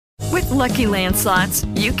Lucky Land Slots,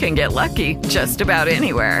 you can get lucky just about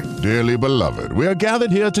anywhere. Dearly beloved, we are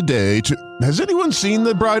gathered here today to... Has anyone seen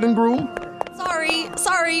the bride and groom?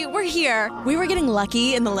 Sorry, we're here. We were getting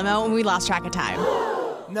lucky in the limo and we lost track of time.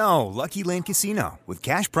 No, Lucky Land Casino, with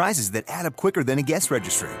cash prizes that add up quicker than a guest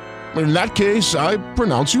registry. In that case, I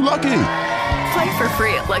pronounce you lucky. Play for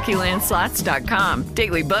free at LuckyLandSlots.com.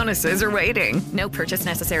 Daily bonuses are waiting. No purchase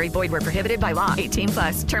necessary. Void where prohibited by law.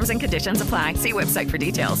 18+. Terms and conditions apply. See website for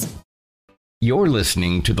details. You're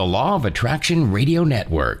listening to the Law of Attraction Radio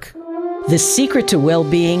Network. The secret to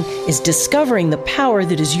well-being is discovering the power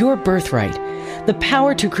that is your birthright. The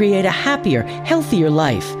power to create a happier, healthier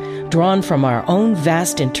life, drawn from our own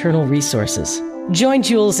vast internal resources. Join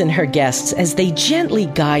Jules and her guests as they gently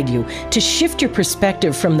guide you to shift your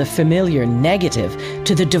perspective from the familiar negative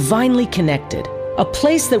to the divinely connected. A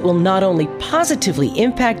place that will not only positively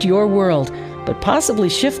impact your world, but possibly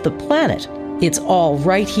shift the planet. It's all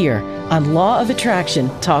right here on Law of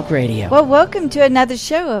Attraction Talk Radio. Well, welcome to another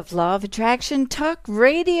show of Law of Attraction Talk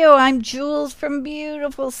Radio. I'm Jules from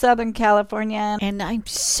beautiful Southern California, and I'm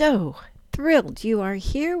so thrilled you are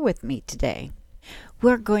here with me today.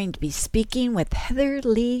 We're going to be speaking with Heather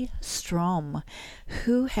Lee Strom,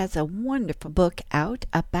 who has a wonderful book out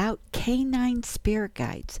about canine spirit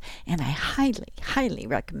guides, and I highly, highly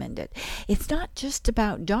recommend it. It's not just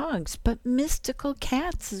about dogs, but mystical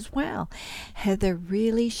cats as well. Heather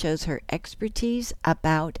really shows her expertise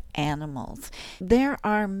about animals. There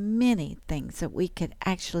are many things that we could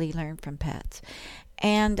actually learn from pets.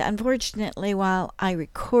 And unfortunately, while I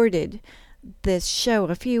recorded this show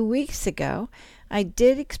a few weeks ago, I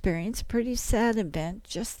did experience a pretty sad event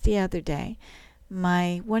just the other day.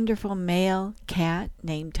 My wonderful male cat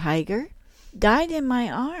named Tiger died in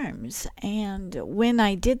my arms, and when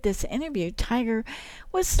I did this interview, Tiger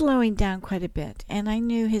was slowing down quite a bit, and I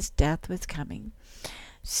knew his death was coming.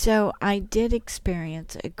 So I did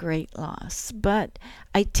experience a great loss, but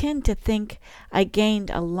I tend to think I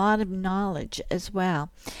gained a lot of knowledge as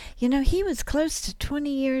well. You know, he was close to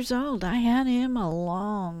 20 years old. I had him a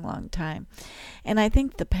long, long time. And I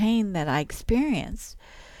think the pain that I experienced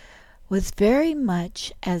was very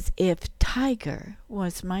much as if Tiger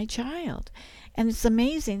was my child. And it's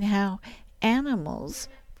amazing how animals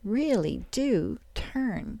really do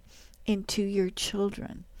turn into your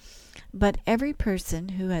children. But every person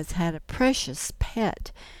who has had a precious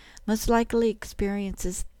pet most likely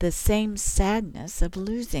experiences the same sadness of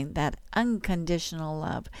losing that unconditional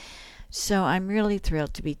love. So I'm really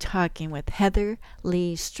thrilled to be talking with Heather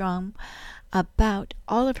Lee Strom about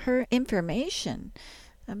all of her information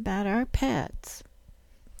about our pets.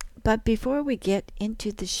 But before we get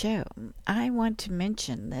into the show, I want to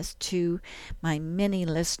mention this to my many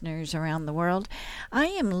listeners around the world. I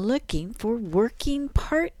am looking for working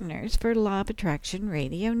partners for Law of Attraction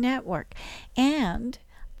Radio Network and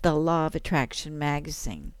the Law of Attraction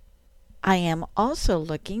magazine. I am also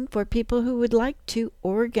looking for people who would like to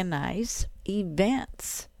organize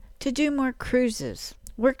events, to do more cruises,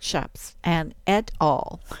 workshops, and et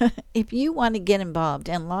al. If you want to get involved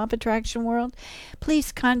in Law of Attraction world,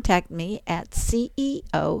 please contact me at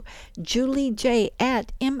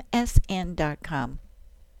ceojuliej@msn.com.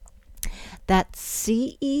 That's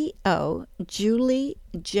CEO Julie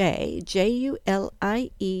J, JulieJ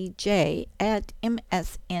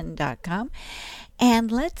 @msn.com.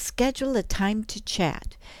 And let's schedule a time to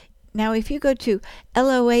chat. Now, if you go to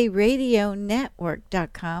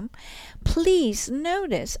LOARadionetwork.com, please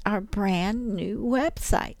notice our brand new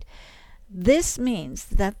website. This means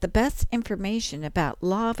that the best information about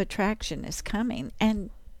Law of Attraction is coming.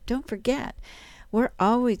 And don't forget, we're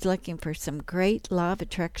always looking for some great Law of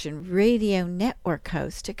Attraction Radio Network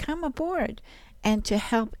hosts to come aboard and to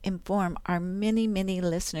help inform our many, many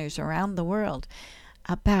listeners around the world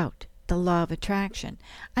about the Law of Attraction.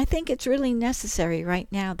 I think it's really necessary right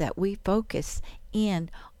now that we focus in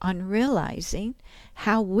on realizing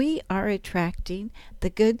how we are attracting the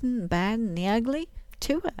good and bad and the ugly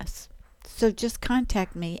to us. So just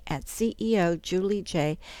contact me at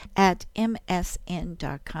ceojuliej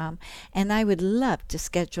 @msn.com, and I would love to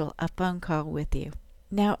schedule a phone call with you.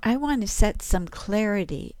 Now, I want to set some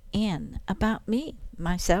clarity in about me,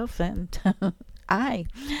 myself, and I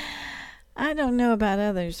don't know about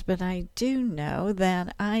others, but I do know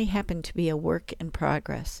that I happen to be a work in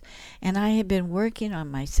progress, and I have been working on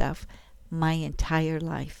myself my entire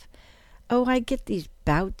life. Oh, I get these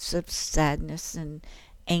bouts of sadness and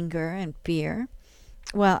anger and fear.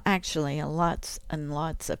 Well, actually, lots and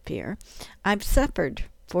lots of fear. I've suffered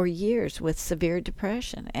for years with severe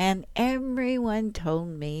depression, and everyone told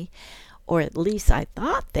me, or at least I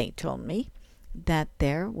thought they told me, that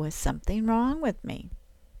there was something wrong with me.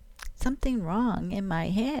 something wrong in my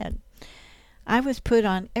head. I was put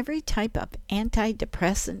on every type of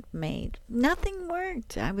antidepressant made. Nothing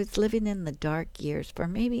worked. I was living in the dark years for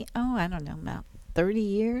maybe, about 30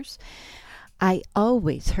 years. I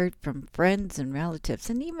always heard from friends and relatives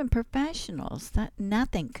and even professionals that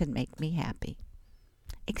nothing could make me happy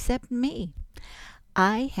except me.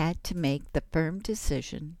 I had to make the firm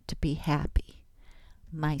decision to be happy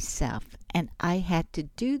myself, and I had to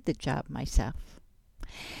do the job myself.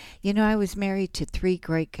 I was married to 3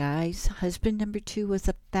 great guys. Husband number 2 was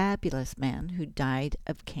a fabulous man who died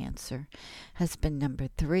of cancer. Husband number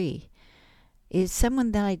 3 is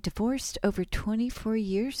someone that I divorced over 24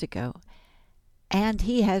 years ago. And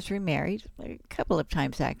he has remarried a couple of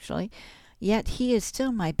times, actually. Yet he is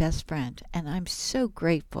still my best friend, and I'm so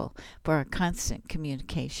grateful for our constant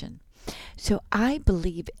communication. So I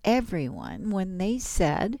believe everyone when they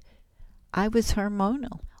said I was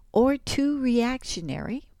hormonal or too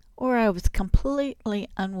reactionary, or I was completely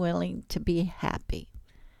unwilling to be happy.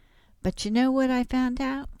 But you know what I found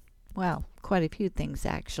out? Well, quite a few things,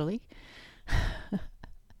 actually.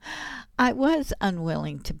 I was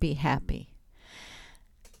unwilling to be happy.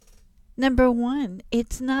 Number 1,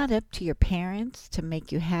 it's not up to your parents to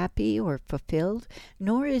make you happy or fulfilled,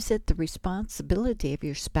 nor is it the responsibility of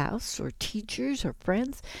your spouse or teachers or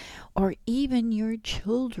friends or even your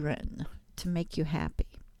children to make you happy.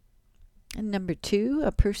 And number 2,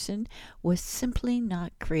 a person was simply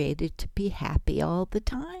not created to be happy all the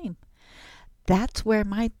time. That's where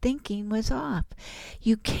my thinking was off.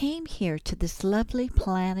 You came here to this lovely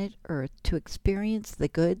planet Earth to experience the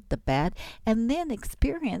good, the bad, and then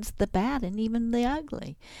experience the bad and even the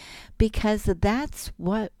ugly, because that's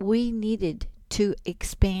what we needed to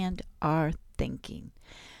expand our thinking.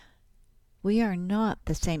 We are not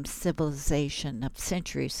the same civilization of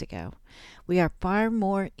centuries ago. We are far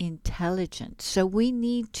more intelligent, so we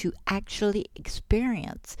need to actually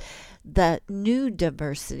experience the new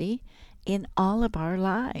diversity in all of our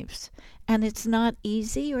lives. And it's not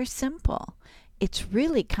easy or simple. It's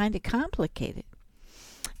really kind of complicated.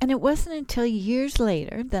 And it wasn't until years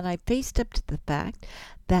later that I faced up to the fact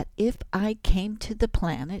that if I came to the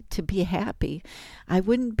planet to be happy, I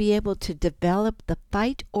wouldn't be able to develop the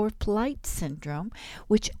fight or flight syndrome,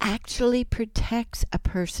 which actually protects a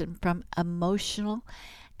person from emotional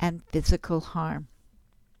and physical harm.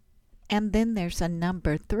 And then there's a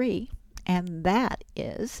number 3, and that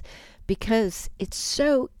is because it's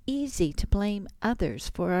so easy to blame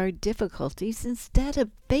others for our difficulties instead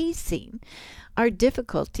of facing our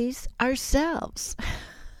difficulties ourselves.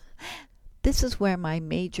 This is where my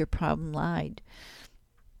major problem lied.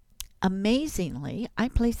 Amazingly, I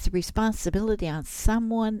placed the responsibility on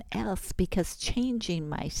someone else because changing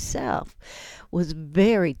myself was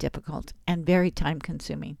very difficult and very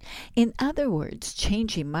time-consuming. In other words,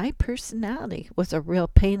 changing my personality was a real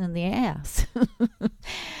pain in the ass.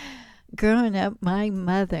 Growing up, my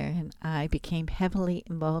mother and I became heavily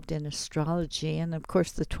involved in astrology and, of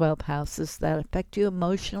course, the 12 houses that affect you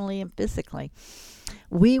emotionally and physically.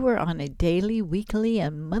 We were on a daily, weekly,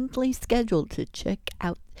 and monthly schedule to check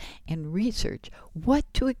out and research what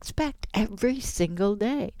to expect every single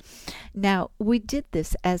day. Now, we did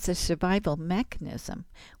this as a survival mechanism.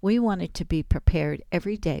 We wanted to be prepared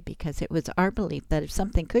every day because it was our belief that if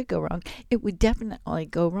something could go wrong, it would definitely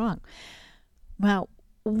go wrong. Well,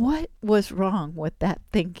 what was wrong with that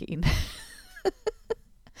thinking?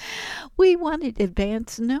 We wanted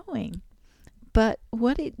advanced knowing. But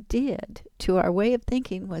what it did to our way of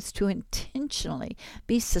thinking was to intentionally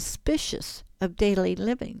be suspicious of daily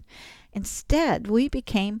living. Instead, we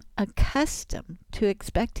became accustomed to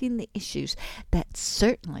expecting the issues that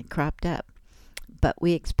certainly cropped up. But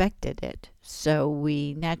we expected it, so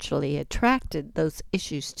we naturally attracted those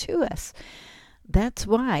issues to us. That's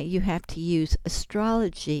why you have to use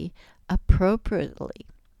astrology appropriately,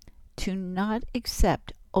 to not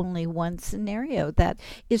accept only one scenario that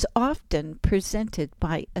is often presented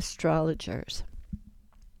by astrologers.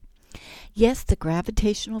 Yes, the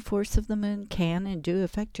gravitational force of the moon can and do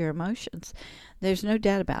affect your emotions. There's no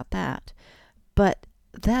doubt about that. But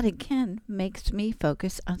that again makes me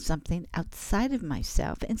focus on something outside of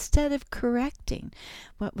myself instead of correcting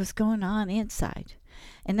what was going on inside.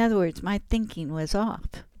 In other words, my thinking was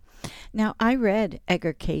off. Now, I read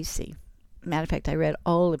Edgar Cayce. Matter of fact, I read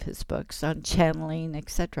all of his books on channeling,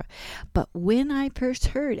 etc. But when I first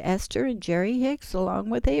heard Esther and Jerry Hicks along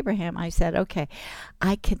with Abraham, I said, okay,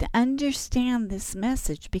 I can understand this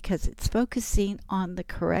message because it's focusing on the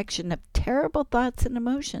correction of terrible thoughts and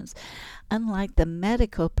emotions, unlike the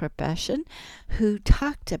medical profession who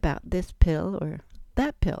talked about this pill or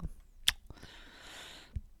that pill.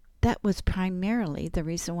 That was primarily the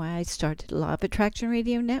reason why I started Law of Attraction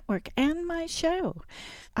Radio Network and my show.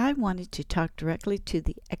 I wanted to talk directly to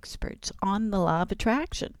the experts on the Law of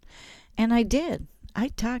Attraction, and I did. I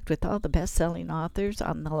talked with all the best-selling authors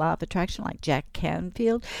on the Law of Attraction like Jack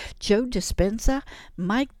Canfield, Joe Dispenza,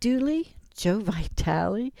 Mike Dooley, Joe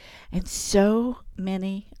Vitale, and so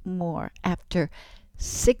many more. After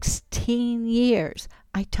 16 years,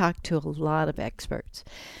 I talked to a lot of experts.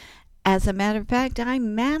 As a matter of fact, I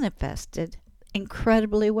manifested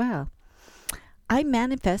incredibly well. I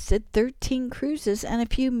manifested 13 cruises and a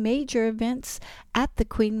few major events at the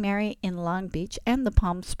Queen Mary in Long Beach and the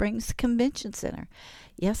Palm Springs Convention Center.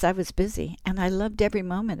 Yes, I was busy, and I loved every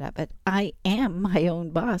moment of it. I am my own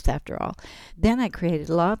boss, after all. Then I created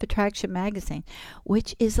Law of Attraction magazine,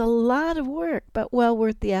 which is a lot of work, but well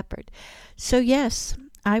worth the effort. So yes,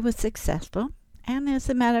 I was successful. And as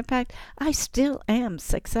a matter of fact, I still am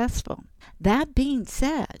successful. That being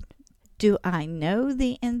said, do I know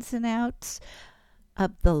the ins and outs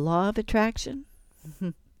of the Law of Attraction?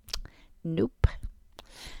 Nope.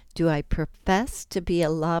 Do I profess to be a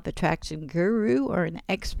Law of Attraction guru or an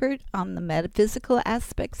expert on the metaphysical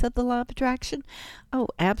aspects of the Law of Attraction? Oh,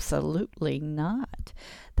 absolutely not.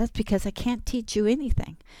 That's because I can't teach you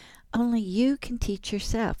anything. Only you can teach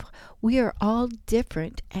yourself. We are all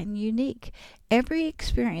different and unique. Every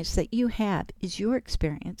experience that you have is your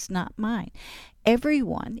experience, not mine.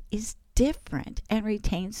 Everyone is different and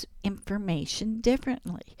retains information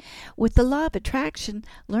differently. With the Law of Attraction,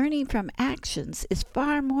 learning from actions is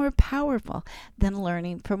far more powerful than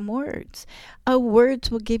learning from words. Words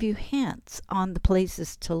will give you hints on the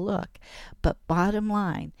places to look, but bottom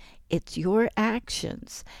line, it's your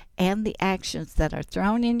actions and the actions that are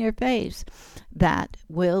thrown in your face that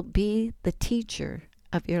will be the teacher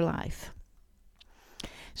of your life.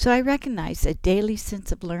 So I recognize a daily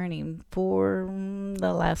sense of learning for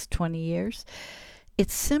the last 20 years.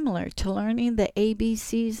 It's similar to learning the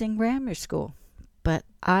ABCs in grammar school, but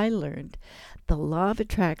I learned the Law of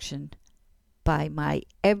Attraction by my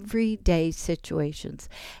everyday situations.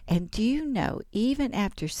 And do you know, even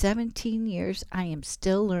after 17 years, I am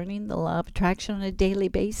still learning the Law of Attraction on a daily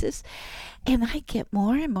basis, and I get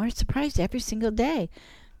more and more surprised every single day,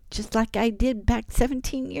 just like I did back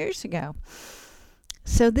 17 years ago.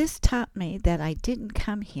 So this taught me that I didn't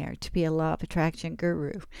come here to be a Law of Attraction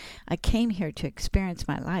guru. I came here to experience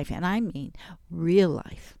my life, and I mean real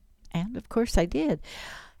life. And of course I did.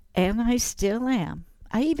 And I still am.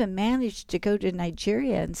 I even managed to go to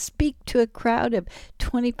Nigeria and speak to a crowd of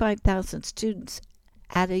 25,000 students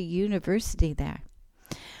at a university there.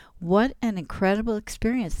 What an incredible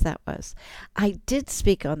experience that was. I did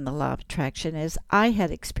speak on the Law of Attraction as I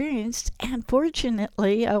had experienced, and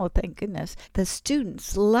fortunately, oh thank goodness, the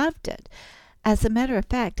students loved it. As a matter of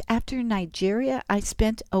fact, after Nigeria, I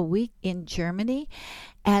spent a week in Germany,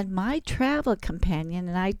 and my travel companion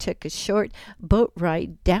and I took a short boat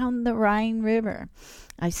ride down the Rhine River.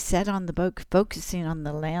 I sat on the boat focusing on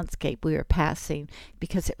the landscape we were passing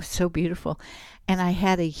because it was so beautiful, and I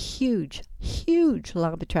had a huge, huge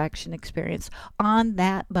Law of Attraction experience on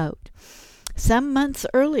that boat. Some months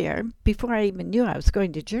earlier, before I even knew I was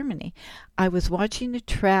going to Germany, I was watching a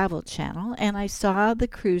travel channel and I saw the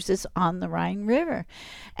cruises on the Rhine River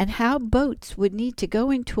and how boats would need to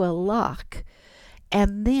go into a lock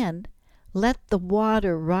and then let the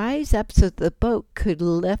water rise up so the boat could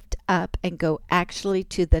lift up and go actually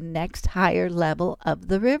to the next higher level of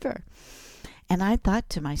the river. And I thought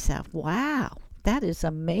to myself, wow, that is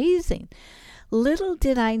amazing. Little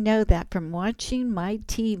did I know that from watching my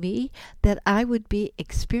TV that I would be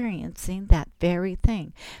experiencing that very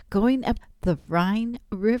thing, going up the Rhine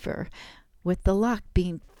River with the lock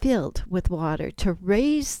being filled with water to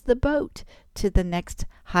raise the boat to the next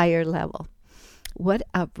higher level. What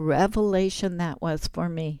a revelation that was for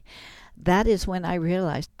me. That is when I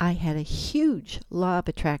realized I had a huge Law of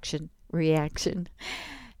Attraction reaction.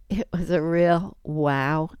 It was a real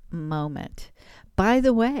wow moment. By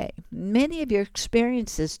the way, many of your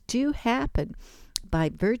experiences do happen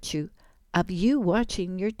by virtue of you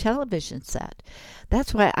watching your television set.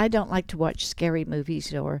 That's why I don't like to watch scary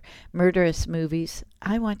movies or murderous movies.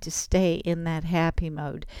 I want to stay in that happy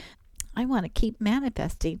mode. I want to keep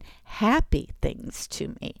manifesting happy things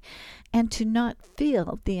to me and to not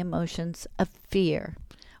feel the emotions of fear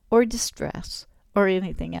or distress or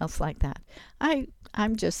anything else like that. I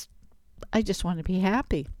just want to be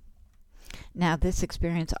happy. Now, this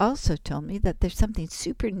experience also told me that there's something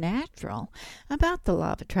supernatural about the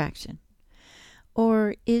Law of Attraction.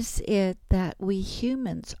 Or is it that we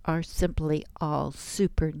humans are simply all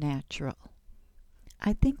supernatural?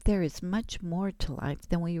 I think there is much more to life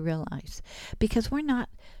than we realize, because we're not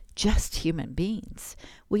just human beings.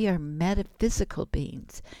 We are metaphysical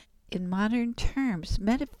beings. In modern terms,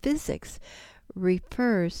 metaphysics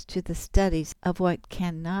refers to the studies of what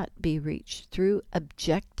cannot be reached through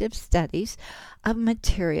objective studies of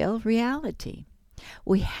material reality.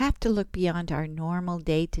 We have to look beyond our normal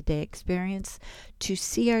day-to-day experience to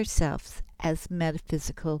see ourselves as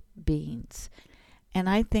metaphysical beings. And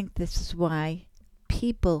I think this is why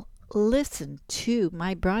people listen to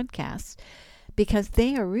my broadcasts, because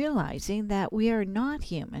they are realizing that we are not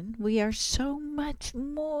human. We are so much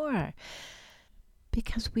more,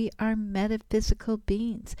 because we are metaphysical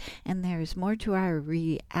beings, and there is more to our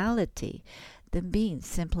reality than being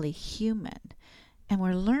simply human. And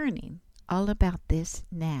we're learning all about this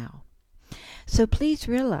now. So please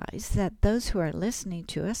realize that those who are listening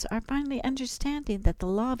to us are finally understanding that the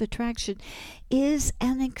law of attraction is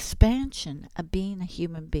an expansion of being a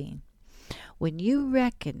human being. When you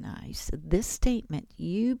recognize this statement,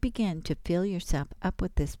 you begin to fill yourself up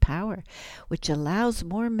with this power, which allows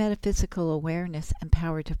more metaphysical awareness and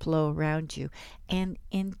power to flow around you and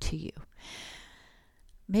into you.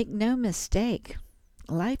 Make no mistake,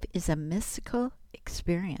 life is a mystical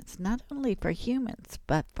experience, not only for humans,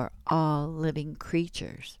 but for all living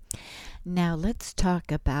creatures. Now let's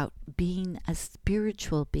talk about being a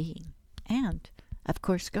spiritual being and, of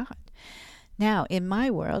course, God. Now, in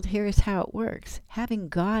my world, here is how it works. Having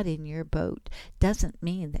God in your boat doesn't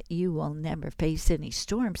mean that you will never face any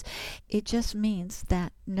storms. It just means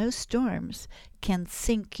that no storms can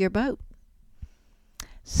sink your boat.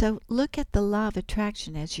 So look at the law of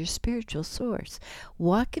attraction as your spiritual source.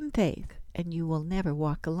 Walk in faith, and you will never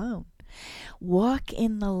walk alone. Walk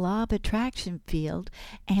in the law of attraction field,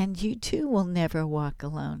 and you too will never walk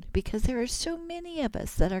alone, because there are so many of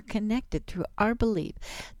us that are connected through our belief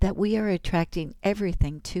that we are attracting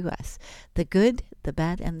everything to us, the good, the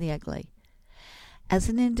bad, and the ugly. As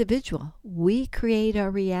an individual, we create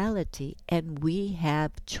our reality, and we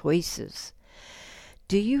have choices.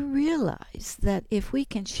 Do you realize that if we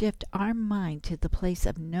can shift our mind to the place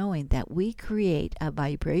of knowing that we create a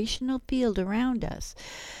vibrational field around us,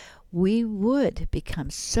 we would become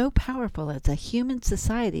so powerful as a human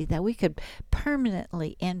society that we could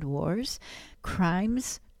permanently end wars,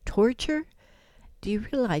 crimes, torture? Do you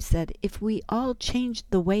realize that if we all changed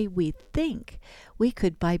the way we think, we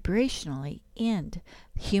could vibrationally end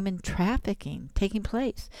human trafficking taking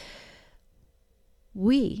place?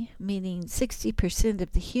 We, meaning 60%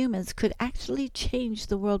 of the humans, could actually change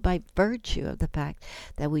the world by virtue of the fact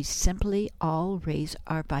that we simply all raise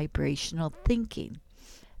our vibrational thinking.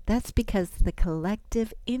 That's because the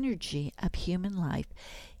collective energy of human life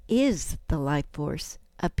is the life force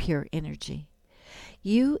of pure energy.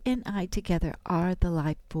 You and I together are the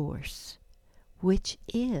life force, which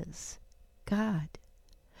is God.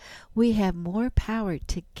 We have more power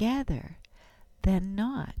together than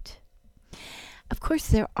not. Of course,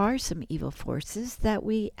 there are some evil forces that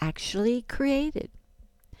we actually created.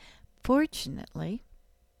 Fortunately,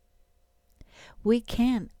 we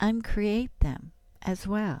can uncreate them as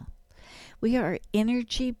well. We are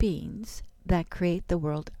energy beings that create the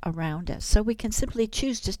world around us, so we can simply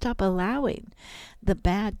choose to stop allowing the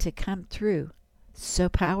bad to come through so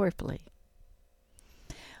powerfully.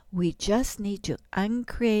 We just need to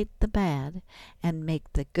uncreate the bad and make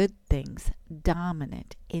the good things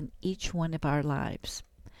dominant in each one of our lives.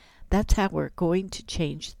 That's how we're going to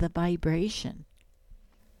change the vibration.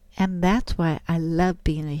 And that's why I love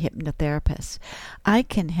being a hypnotherapist. I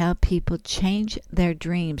can help people change their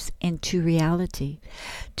dreams into reality,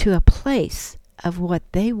 to a place of what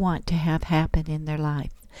they want to have happen in their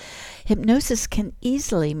life. Hypnosis can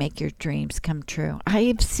easily make your dreams come true. I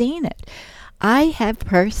have seen it. I have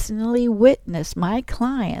personally witnessed my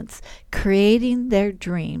clients creating their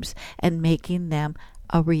dreams and making them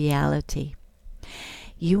a reality.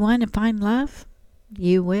 You want to find love?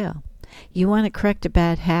 You will. You want to correct a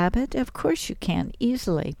bad habit? Of course you can,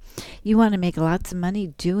 easily. You want to make lots of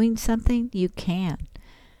money doing something? You can.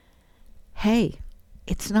 Hey,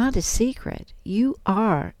 it's not a secret. You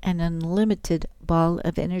are an unlimited ball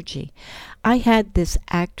of energy. I had this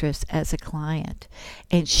actress as a client,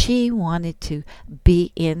 and she wanted to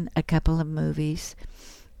be in a couple of movies.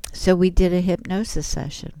 So we did a hypnosis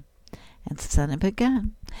session. And son of a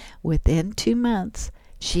gun, within 2 months,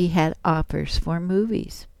 she had offers for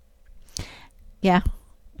movies. Yeah,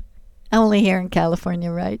 only here in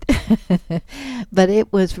California, right? But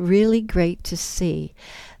it was really great to see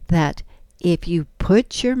that if you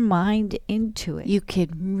put your mind into it, you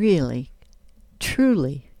can really,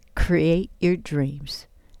 truly create your dreams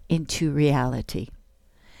into reality.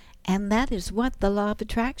 And that is what the law of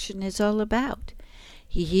attraction is all about.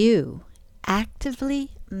 You actively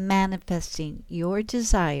manifesting your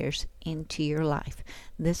desires into your life.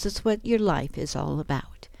 This is what your life is all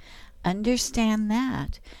about. Understand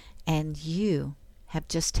that, and you have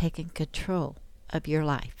just taken control of your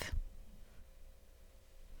life.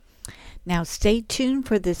 Now stay tuned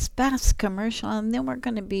for this fast commercial, and then we're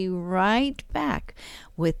going to be right back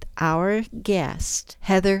with our guest,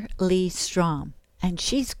 Heather Lee Strom, and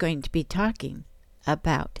she's going to be talking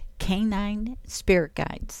about canine spirit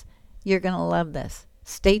guides. You're going to love this.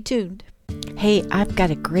 Stay tuned. Hey, I've got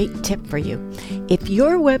a great tip for you. If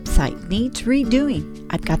your website needs redoing,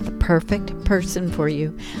 I've got the perfect person for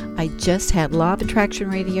you. I just had Law of Attraction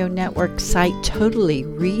Radio Network site totally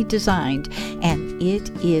redesigned, and it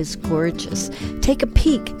is gorgeous. Take a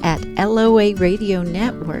peek at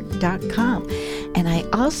loaradionetwork.com. And I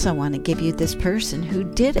also want to give you this person who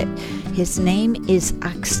did it. His name is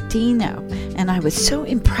Axtino, and I was so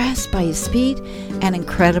impressed by his speed and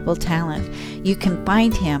incredible talent. You can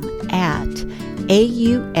find him at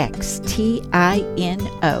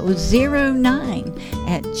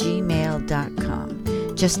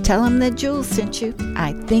AUXTINO09@gmail.com. Just tell him that Jules sent you.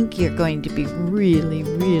 I think you're going to be really,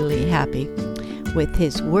 really happy with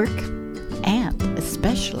his work and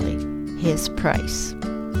especially his price.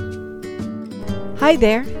 Hi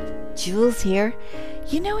there, Jules here.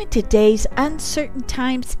 You know, in today's uncertain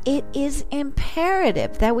times, it is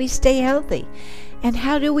imperative that we stay healthy. And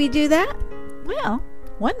how do we do that? Well,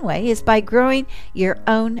 one way is by growing your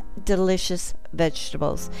own delicious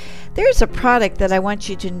vegetables. There's a product that I want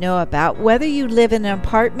you to know about, whether you live in an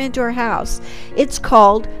apartment or house. It's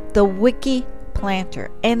called the Wiki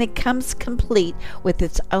Planter, and it comes complete with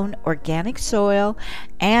its own organic soil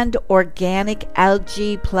and organic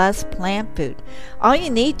algae plus plant food. All you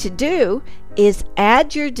need to do is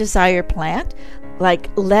add your desired plant, like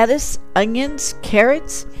lettuce, onions,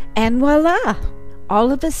 carrots, and voila!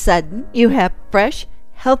 All of a sudden, you have fresh,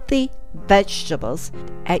 healthy vegetables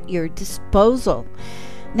at your disposal.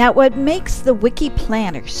 Now, what makes the Wiki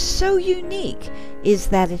Planter so unique is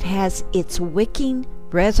that it has its wicking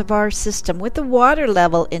reservoir system with a water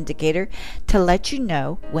level indicator to let you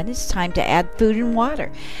know when it's time to add food and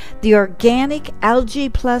water. The organic algae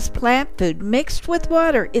plus plant food mixed with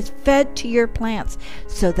water is fed to your plants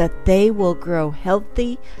so that they will grow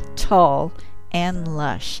healthy, tall, and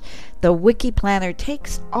lush. The Wiki Planter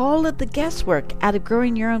takes all of the guesswork out of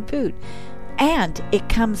growing your own food, and it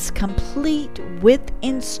comes complete with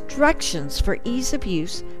instructions for ease of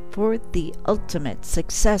use for the ultimate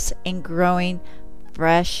success in growing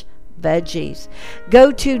fresh veggies.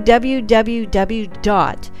 Go to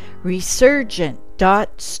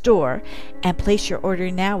www.resurgent.store and place your order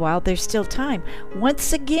now while there's still time.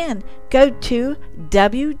 Once again, go to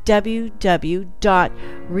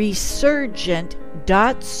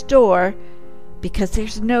www.resurgent.store because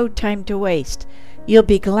there's no time to waste. You'll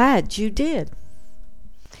be glad you did.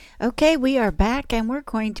 Okay, we are back, and we're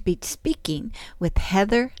going to be speaking with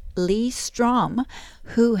Heather Lee Strom,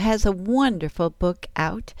 who has a wonderful book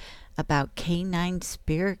out about canine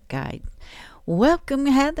spirit guide. Welcome,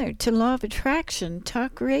 Heather, to Law of Attraction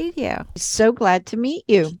Talk Radio. So glad to meet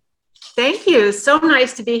you. Thank you. So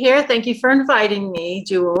nice to be here. Thank you for inviting me,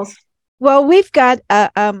 Jules. Well, we've got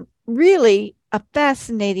really a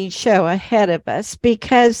fascinating show ahead of us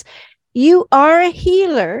because you are a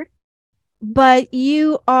healer, but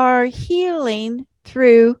you are healing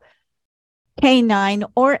through canine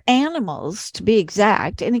or animals, to be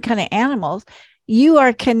exact, any kind of animals. You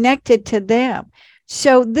are connected to them.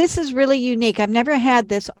 So this is really unique. I've never had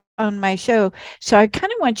this on my show. So I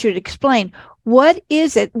kind of want you to explain, what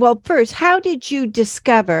is it? Well, first, how did you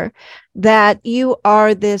discover that you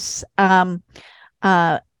are this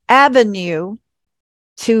avenue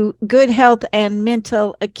to good health and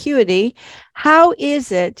mental acuity? How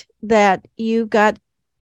is it that you got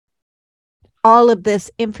all of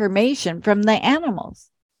this information from the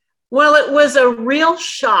animals? Well, it was a real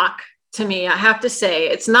shock to me, I have to say.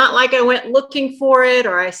 It's not like I went looking for it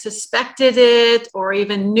or I suspected it or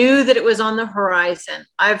even knew that it was on the horizon.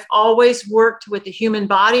 I've always worked with the human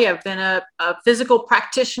body. I've been a physical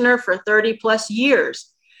practitioner for 30 plus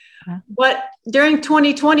years. But during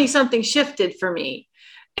 2020, something shifted for me.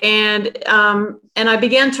 And I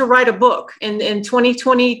began to write a book. In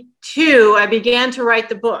 2022, I began to write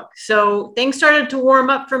the book. So things started to warm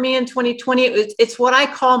up for me in 2020. It's what I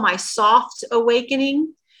call my soft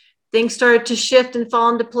awakening. Things started to shift and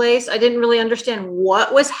fall into place. I didn't really understand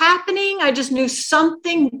what was happening. I just knew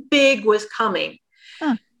something big was coming.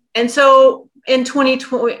 And so in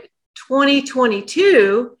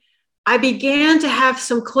 2022, I began to have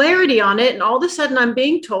some clarity on it. And all of a sudden I'm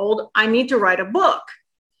being told I need to write a book.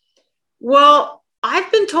 Well,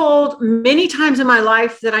 I've been told many times in my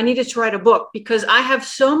life that I needed to write a book because I have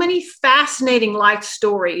so many fascinating life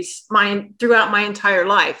stories throughout my entire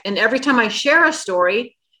life. And every time I share a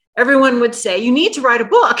story, everyone would say, you need to write a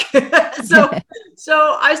book.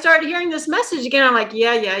 So I started hearing this message again. I'm like,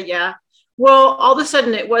 yeah. Well, all of a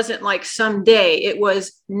sudden it wasn't like someday, it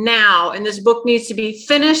was now. And this book needs to be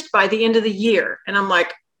finished by the end of the year. And I'm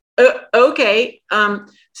like, okay.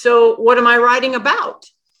 So what am I writing about?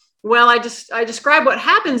 Well, I describe what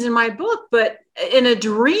happens in my book, but in a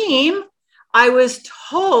dream, I was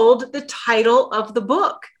told the title of the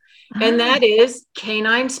book, and that is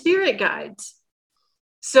Canine Spirit Guides.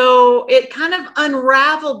 So it kind of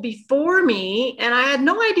unraveled before me, and I had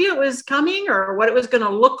no idea it was coming or what it was going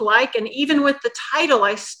to look like. And even with the title,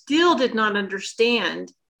 I still did not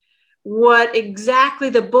understand what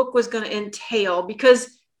exactly the book was going to entail,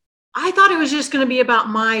 because I thought it was just going to be about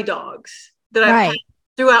my dogs that I've had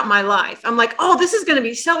throughout my life. I'm like, oh, this is going to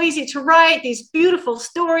be so easy to write, these beautiful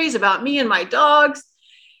stories about me and my dogs.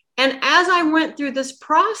 And as I went through this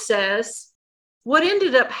process, what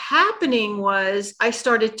ended up happening was I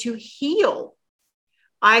started to heal.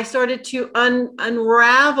 I started to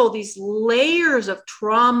unravel these layers of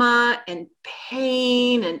trauma and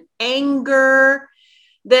pain and anger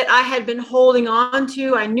that I had been holding on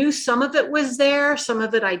to. I knew some of it was there, some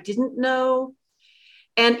of it I didn't know.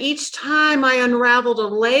 And each time I unraveled a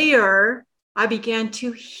layer, I began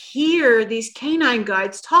to hear these canine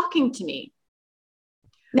guides talking to me.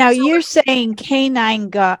 Now, you're saying canine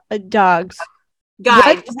dogs.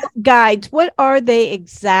 Guides. What are they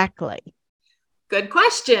exactly? Good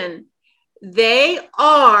question. They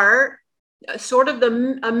are sort of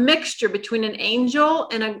a mixture between an angel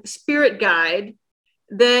and a spirit guide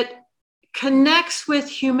that connects with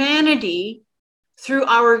humanity through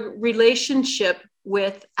our relationship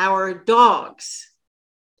with our dogs.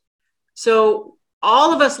 So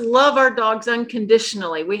all of us love our dogs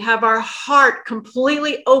unconditionally. We have our heart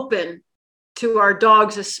completely open to our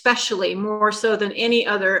dogs, especially more so than any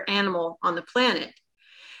other animal on the planet.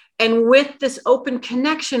 And with this open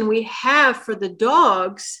connection we have for the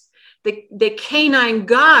dogs, the canine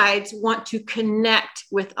guides want to connect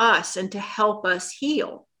with us and to help us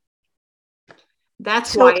heal.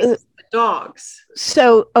 That's why it's the dogs.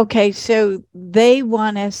 So they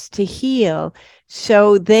want us to heal.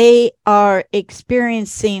 So they are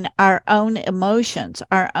experiencing our own emotions.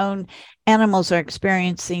 Our own animals are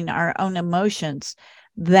experiencing our own emotions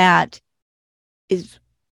that is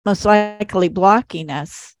most likely blocking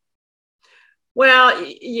us. Well,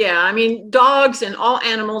 yeah. I mean, dogs and all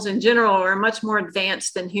animals in general are much more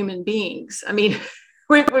advanced than human beings. I mean,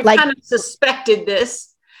 we've kind of suspected this.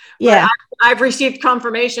 Yeah, I've received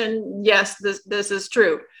confirmation. Yes, this is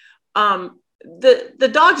true.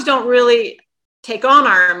 The dogs don't really take on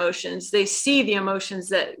our emotions. They see the emotions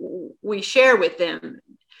that we share with them.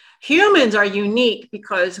 Humans are unique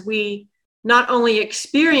because we not only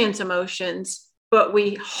experience emotions, but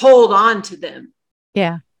we hold on to them.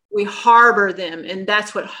 Yeah. We harbor them, and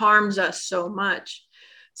that's what harms us so much.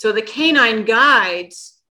 So the canine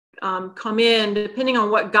guides come in, depending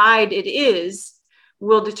on what guide it is,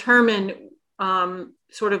 will determine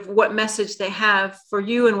sort of what message they have for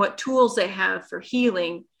you and what tools they have for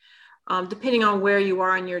healing, depending on where you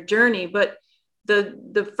are in your journey. But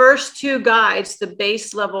the first two guides, the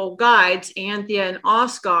base level guides, Anthea and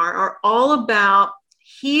Oscar, are all about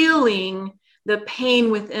healing the pain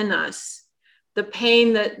within us, the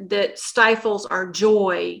pain that stifles our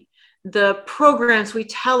joy, the programs we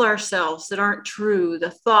tell ourselves that aren't true, the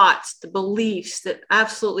thoughts, the beliefs that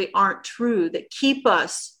absolutely aren't true, that keep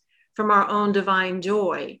us from our own divine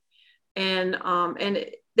joy. And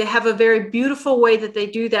they have a very beautiful way that they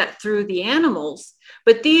do that through the animals.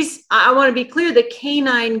 But I want to be clear, the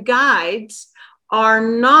canine guides are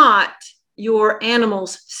not your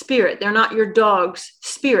animal's spirit. They're not your dog's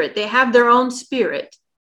spirit. They have their own spirit.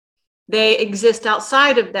 They exist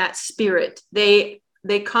outside of that spirit. They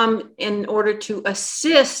come in order to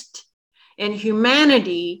assist in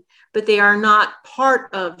humanity, but they are not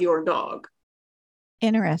part of your dog.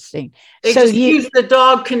 Interesting. They just use the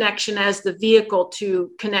dog connection as the vehicle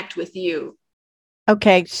to connect with you.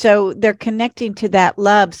 Okay, so they're connecting to that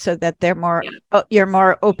love so that they're more, you're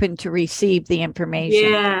more open to receive the information.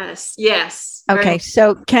 Yes. Okay,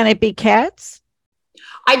 so can it be cats?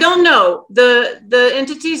 I don't know. The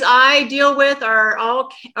entities I deal with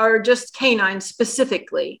are just canines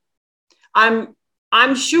specifically. I'm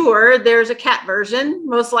sure there's a cat version,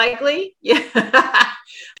 most likely. Yeah.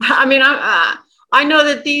 I mean, I know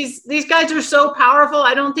that these guys are so powerful.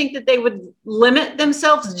 I don't think that they would limit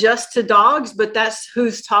themselves just to dogs, but that's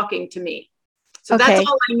who's talking to me. So That's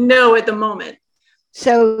all I know at the moment.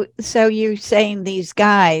 So you're saying these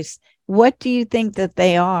guys, what do you think that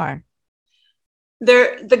they are?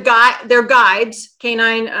 They're guides,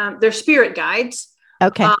 canine, they're spirit guides.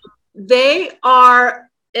 Okay. They are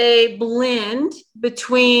a blend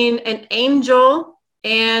between an angel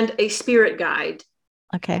and a spirit guide.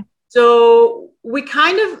 Okay. So we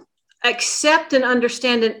kind of accept and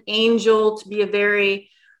understand an angel to be a very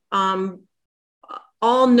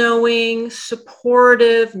all-knowing,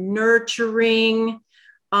 supportive, nurturing,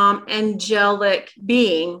 angelic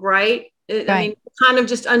being, right? Right. I mean, kind of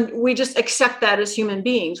just we just accept that as human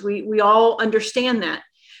beings. We all understand that.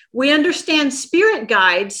 We understand spirit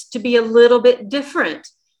guides to be a little bit different.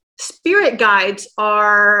 Spirit guides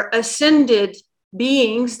are ascended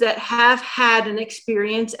beings that have had an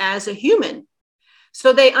experience as a human.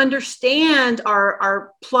 So they understand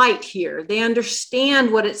our plight here. They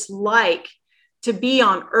understand what it's like to be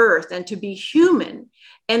on earth and to be human.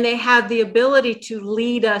 And they have the ability to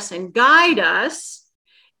lead us and guide us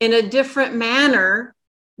in a different manner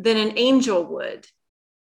than an angel would.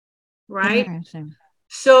 Right?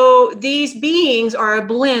 So these beings are a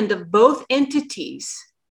blend of both entities,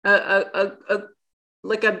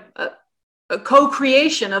 like a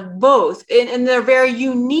co-creation of both. And they're very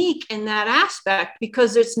unique in that aspect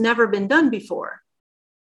because it's never been done before.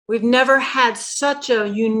 We've never had such a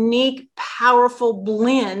unique, powerful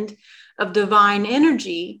blend of divine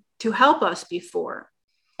energy to help us before.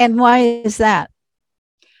 And why is that?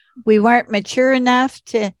 We weren't mature enough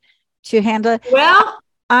to handle it? Well,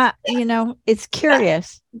 it's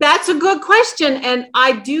curious. That's a good question. And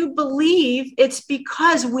I do believe it's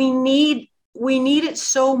because we need it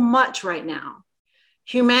so much right now.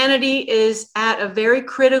 Humanity is at a very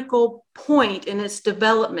critical point in its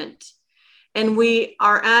development. And we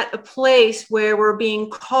are at a place where we're being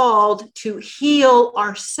called to heal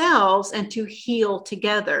ourselves and to heal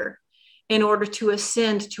together in order to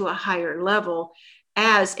ascend to a higher level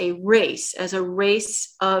as a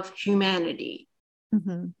race of humanity.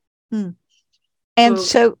 Mm-hmm. Mm. And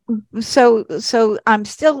so I'm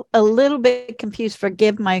still a little bit confused.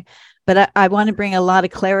 Forgive but I want to bring a lot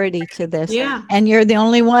of clarity to this. Yeah. And you're the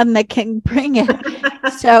only one that can bring it.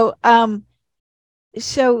 So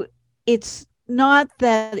it's not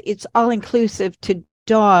that it's all inclusive to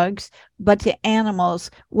dogs, but to animals.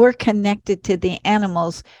 We're connected to the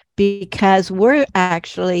animals because we're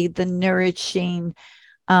actually the nourishing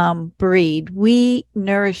breed. We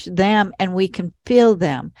nourish them and we can feel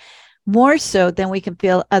them more so than we can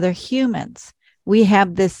feel other humans. We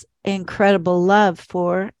have this incredible love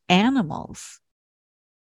for animals.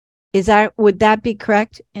 Would that be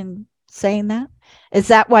correct in saying that? Is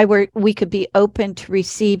that why we could be open to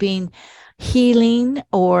receiving healing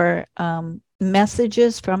or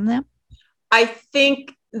messages from them? I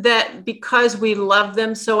think that because we love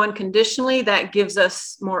them so unconditionally, that gives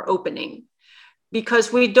us more opening,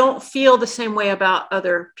 because we don't feel the same way about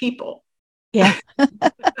other people. Yeah.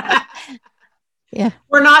 Yeah.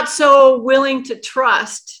 We're not so willing to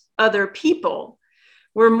trust other people.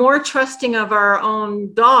 We're more trusting of our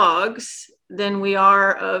own dogs than we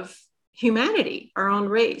are of humanity, our own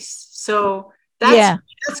race. So that's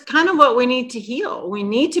kind of what we need to heal. We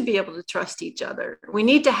need to be able to trust each other. We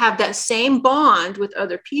need to have that same bond with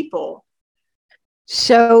other people.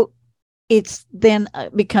 So it's then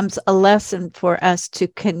becomes a lesson for us to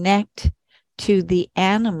connect to the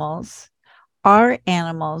animals, our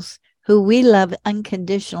animals, who we love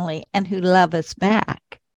unconditionally and who love us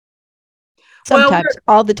back. Sometimes,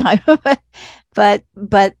 all the time. but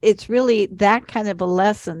it's really that kind of a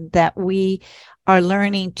lesson that we are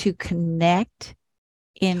learning to connect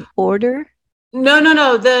in order.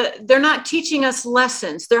 No. They're not teaching us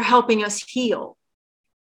lessons. They're helping us heal.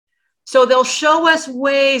 So they'll show us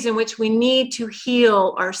ways in which we need to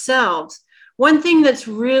heal ourselves. One thing that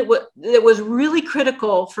was really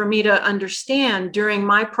critical for me to understand during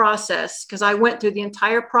my process, because I went through the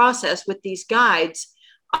entire process with these guides,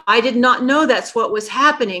 I did not know that's what was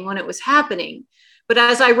happening when it was happening. But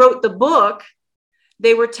as I wrote the book,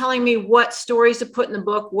 they were telling me what stories to put in the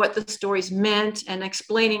book, what the stories meant, and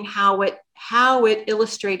explaining how it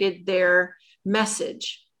illustrated their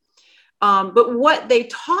message. But what they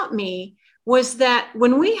taught me was that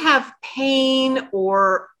when we have pain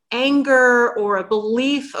or anger or a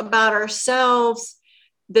belief about ourselves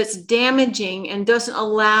that's damaging and doesn't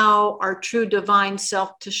allow our true divine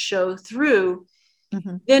self to show through,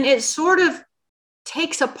 then it sort of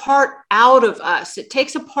takes a part out of us. It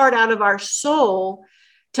takes a part out of our soul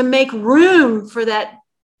to make room for that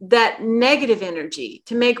negative energy,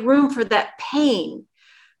 to make room for that pain.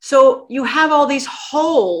 So you have all these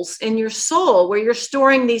holes in your soul where you're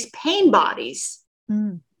storing these pain bodies.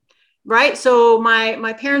 right? So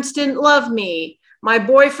my parents didn't love me. My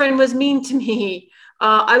boyfriend was mean to me.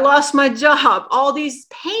 I lost my job. All these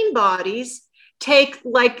pain bodies take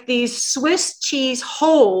like these Swiss cheese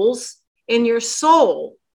holes in your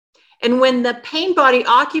soul. And when the pain body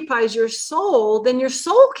occupies your soul, then your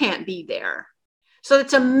soul can't be there. So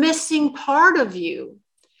it's a missing part of you.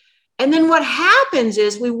 And then what happens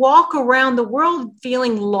is we walk around the world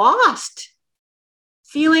feeling lost,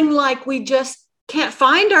 feeling like we just can't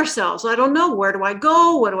find ourselves. I don't know. Where do I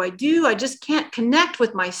go? What do I do? I just can't connect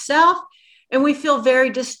with myself. And we feel very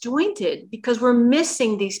disjointed because we're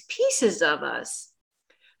missing these pieces of us.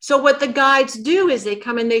 So what the guides do is they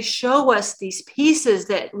come and they show us these pieces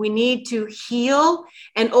that we need to heal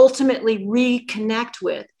and ultimately reconnect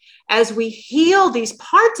with. As we heal these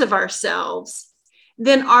parts of ourselves,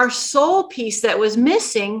 then our soul piece that was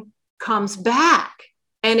missing comes back.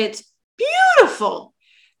 And it's beautiful.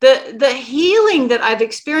 The healing that I've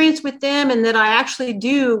experienced with them and that I actually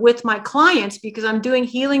do with my clients, because I'm doing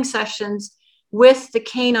healing sessions with the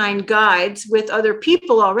canine guides with other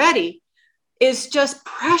people already, is just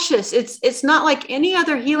precious. It's not like any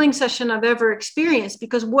other healing session I've ever experienced,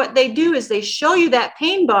 because what they do is they show you that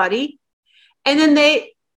pain body and then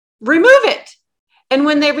they remove it. And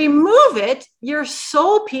when they remove it, your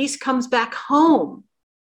soul piece comes back home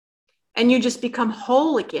and you just become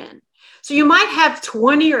whole again. So you might have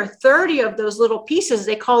 20 or 30 of those little pieces.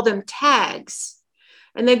 They call them tags.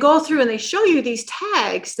 And they go through and they show you these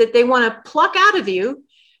tags that they want to pluck out of you.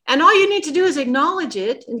 And all you need to do is acknowledge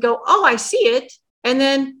it and go, oh, I see it. And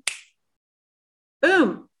then,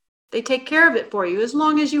 boom, they take care of it for you as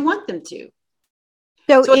long as you want them to.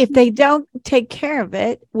 So if they don't take care of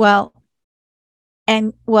it, you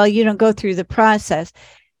don't go through the process,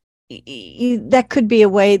 that could be a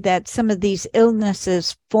way that some of these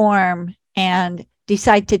illnesses form and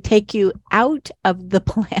decide to take you out of the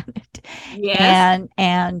planet. Yes.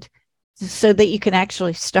 And so that you can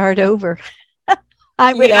actually start over.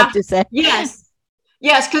 I would have to say. Yes.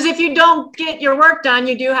 Yes. Because if you don't get your work done,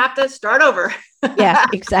 you do have to start over. Yeah,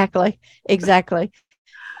 exactly.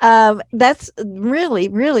 That's really,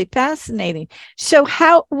 really fascinating. So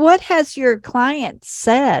what has your client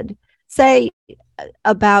say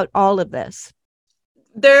about all of this?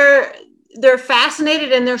 They're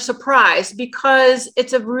fascinated and they're surprised because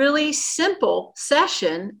it's a really simple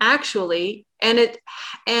session, actually.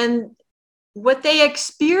 And what they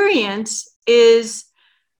experience is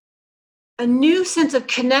a new sense of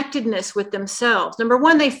connectedness with themselves. Number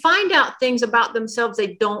one, they find out things about themselves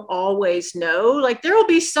they don't always know. Like there will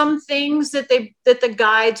be some things that the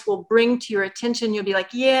guides will bring to your attention. You'll be like,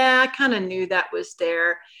 yeah, I kind of knew that was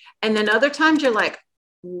there. And then other times you're like,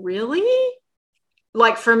 really?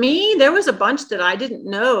 Like for me, there was a bunch that I didn't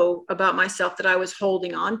know about myself that I was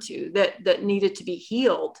holding on to that needed to be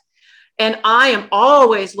healed. And I am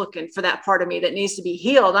always looking for that part of me that needs to be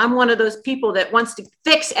healed. I'm one of those people that wants to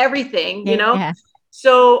fix everything, you know? Yeah.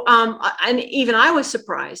 So, and even I was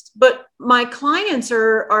surprised, but my clients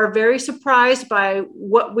are very surprised by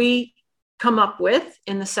what we come up with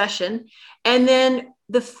in the session. And then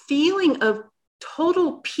the feeling of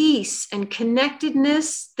total peace and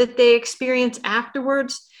connectedness that they experience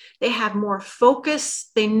afterwards. They have more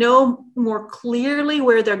focus. They know more clearly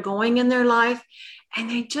where they're going in their life. And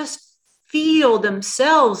they just feel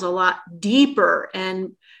themselves a lot deeper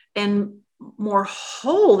and more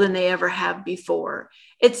whole than they ever have before.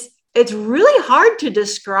 It's really hard to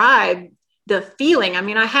describe the feeling. I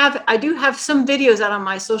mean, I do have some videos out on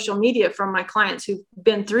my social media from my clients who've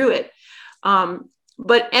been through it.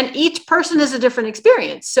 And each person is a different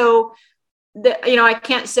experience. So I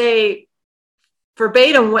can't say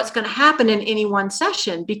verbatim what's going to happen in any one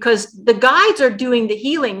session because the guides are doing the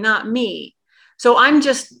healing, not me. So I'm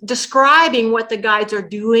just describing what the guides are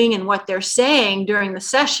doing and what they're saying during the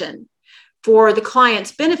session for the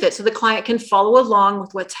client's benefit. So the client can follow along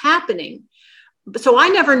with what's happening. So I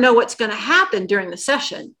never know what's going to happen during the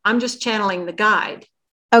session. I'm just channeling the guide.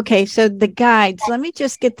 Okay. So the guides, let me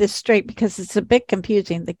just get this straight because it's a bit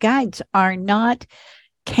confusing. The guides are not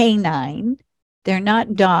canine. They're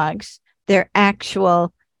not dogs. They're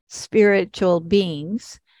actual spiritual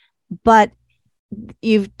beings, but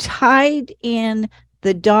you've tied in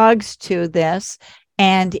the dogs to this.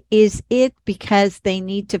 And is it because they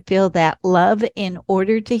need to feel that love in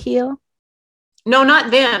order to heal? No,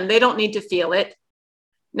 not them. They don't need to feel it.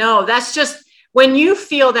 No, that's just when you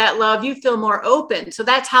feel that love, you feel more open. So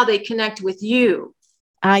that's how they connect with you.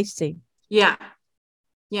 I see. Yeah.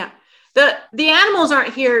 Yeah. The animals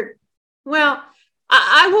aren't here. Well,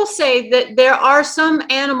 I will say that there are some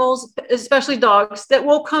animals, especially dogs, that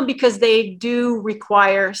will come because they do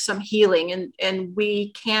require some healing, and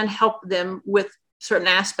we can help them with certain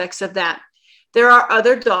aspects of that. There are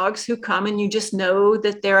other dogs who come and you just know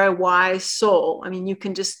that they're a wise soul. I mean, you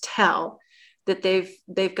can just tell that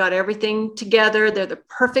they've got everything together. They're the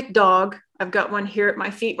perfect dog. I've got one here at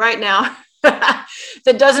my feet right now that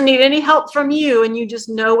doesn't need any help from you. And you just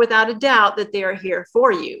know without a doubt that they are here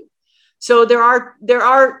for you. So there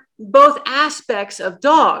are both aspects of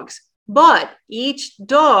dogs, but each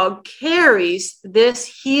dog carries this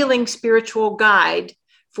healing spiritual guide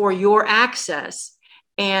for your access.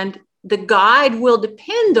 And the guide will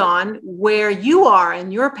depend on where you are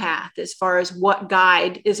in your path as far as what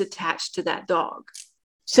guide is attached to that dog.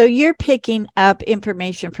 So you're picking up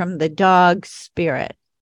information from the dog spirit.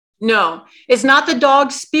 No, it's not the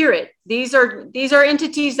dog spirit. These are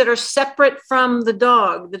entities that are separate from the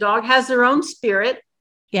dog. The dog has their own spirit.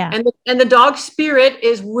 Yeah. And the dog spirit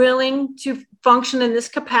is willing to function in this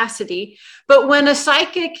capacity. But when a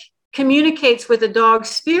psychic communicates with a dog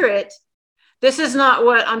spirit, this is not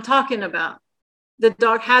what I'm talking about. The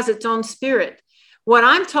dog has its own spirit. What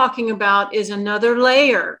I'm talking about is another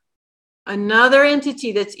layer, another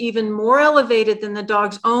entity that's even more elevated than the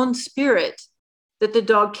dog's own spirit that the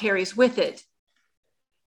dog carries with it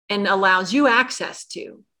and allows you access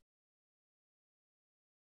to.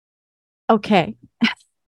 Okay.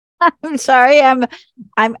 I'm sorry. I'm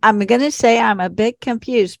going to say I'm a bit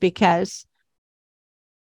confused because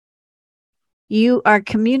you are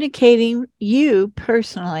communicating, you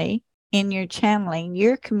personally, in your channeling,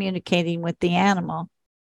 you're communicating with the animal.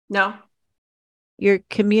 No. You're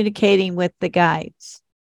communicating with the guides.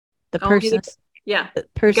 The person's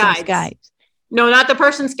guides. No, not the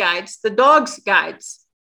person's guides, the dog's guides.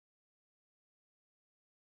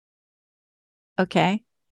 Okay.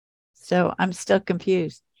 So I'm still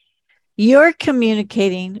confused. You're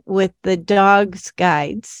communicating with the dog's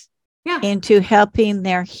guides into helping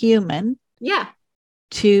their human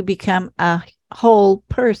to become a whole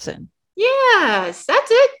person. Yes,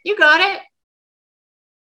 that's it. You got it.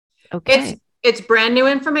 Okay. It's brand new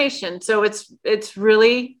information. So it's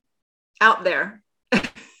really out there.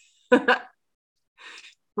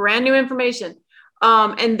 Brand new information.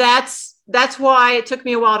 And that's why it took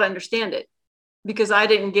me a while to understand it, because I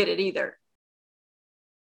didn't get it either.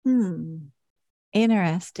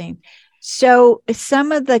 Interesting. So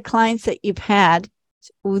some of the clients that you've had,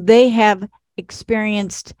 they have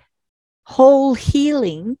experienced whole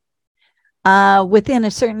healing within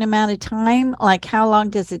a certain amount of time. Like, how long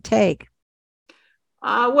does it take?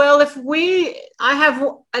 Well, I have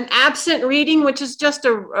an absent reading, which is just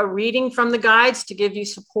a reading from the guides to give you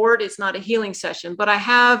support. It's not a healing session, but I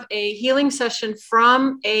have a healing session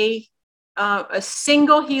from a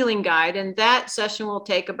single healing guide, and that session will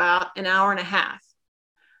take about an hour and a half.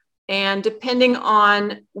 And depending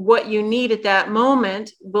on what you need at that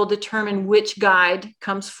moment will determine which guide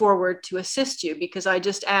comes forward to assist you, because I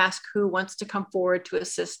just ask who wants to come forward to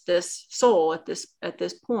assist this soul at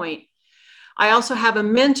this point. I also have a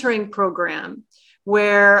mentoring program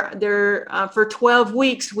where for 12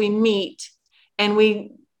 weeks we meet and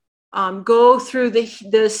we go through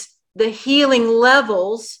the healing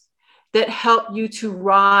levels that help you to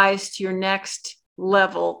rise to your next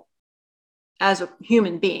level as a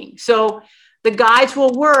human being. So the guides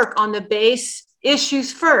will work on the base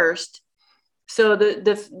issues first. So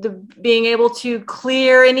the being able to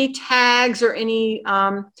clear any tags or any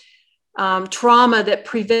trauma that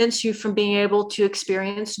prevents you from being able to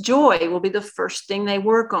experience joy will be the first thing they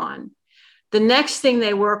work on. The next thing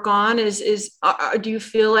they work on is do you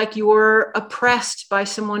feel like you're oppressed by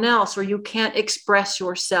someone else, or you can't express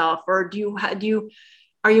yourself, or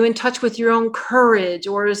are you in touch with your own courage,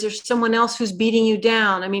 or is there someone else who's beating you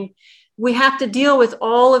down? I mean, we have to deal with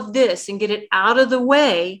all of this and get it out of the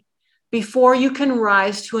way before you can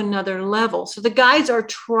rise to another level. So the guides are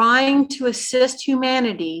trying to assist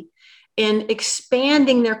humanity in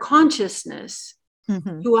expanding their consciousness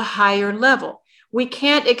to a higher level. We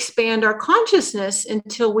can't expand our consciousness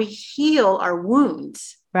until we heal our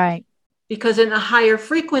wounds. Right. Because in a higher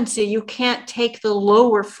frequency, you can't take the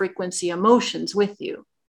lower frequency emotions with you.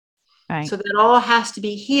 Right. So that all has to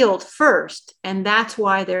be healed first. And that's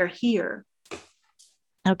why they're here.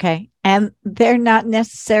 Okay. And they're not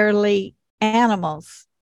necessarily animals.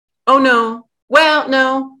 Oh, no. Well,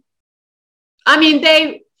 no. I mean,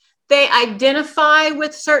 they identify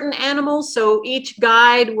with certain animals. So each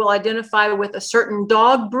guide will identify with a certain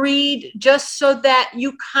dog breed, just so that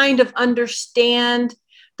you kind of understand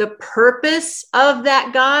the purpose of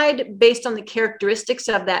that guide based on the characteristics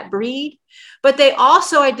of that breed. but they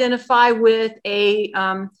also identify with a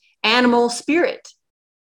animal spirit.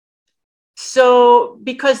 So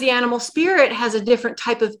because the animal spirit has a different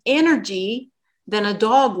type of energy than a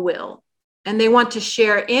dog will, and they want to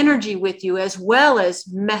share energy with you as well as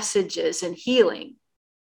messages and healing.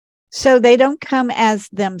 So they don't come as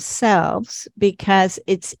themselves because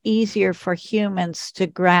it's easier for humans to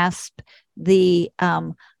grasp the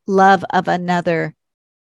love of another,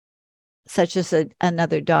 such as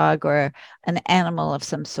another dog or an animal of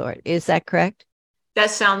some sort. Is that correct? That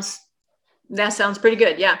sounds pretty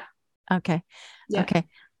good. Yeah. Okay. Yeah. Okay.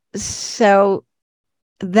 So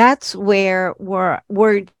that's where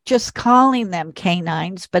we're just calling them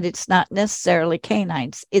canines, but it's not necessarily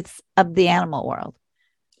canines. It's of the animal world.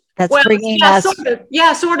 That's bringing us. Sort of.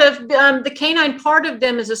 Yeah, sort of. The canine part of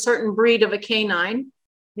them is a certain breed of a canine.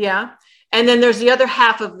 Yeah. And then there's the other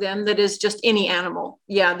half of them that is just any animal.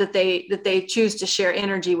 Yeah. That they choose to share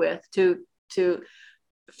energy with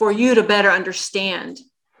for you to better understand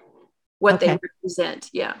what they represent.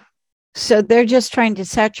 Yeah. So they're just trying to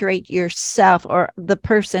saturate yourself or the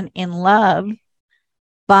person in love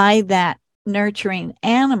by that nurturing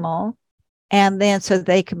animal. And then so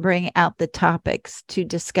they can bring out the topics to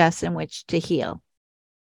discuss in which to heal.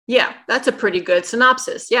 Yeah, that's a pretty good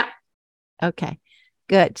synopsis. Yeah. Okay,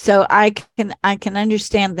 good. So I can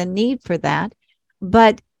understand the need for that,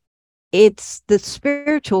 but it's the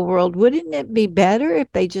spiritual world. Wouldn't it be better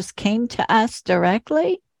if they just came to us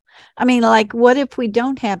directly? I mean, like, what if we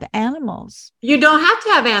don't have animals? You don't have to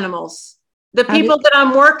have animals. The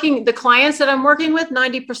the clients that I'm working with,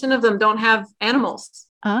 90% of them don't have animals.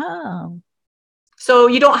 Oh. So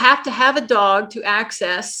you don't have to have a dog to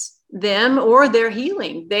access them or their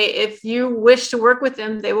healing. If you wish to work with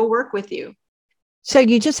them, they will work with you. So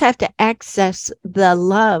you just have to access the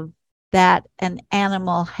love that an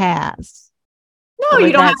animal has. No,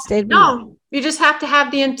 you don't have to. No, you just have to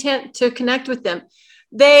have the intent to connect with them.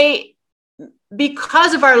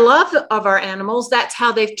 Because of our love of our animals, that's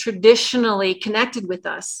how they've traditionally connected with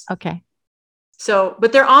us. Okay. So,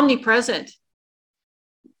 but they're omnipresent.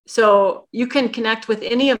 So you can connect with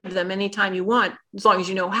any of them anytime you want, as long as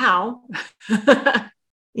you know how.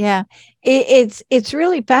 Yeah, it's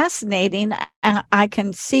really fascinating. I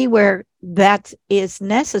can see where that is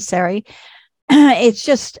necessary. It's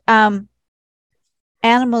just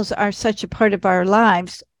animals are such a part of our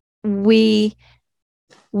lives. We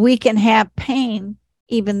can have pain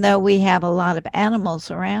even though we have a lot of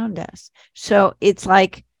animals around us. So it's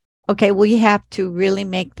like, okay, we have to really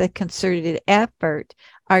make the concerted effort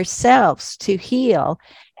ourselves to heal.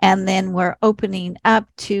 And then we're opening up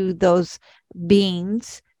to those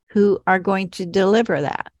beings who are going to deliver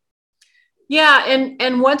that. Yeah.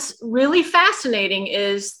 And what's really fascinating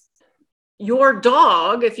is your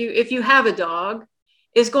dog, if you have a dog,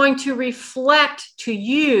 is going to reflect to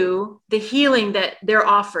you the healing that they're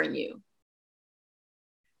offering you.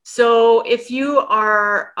 So if you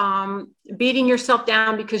are beating yourself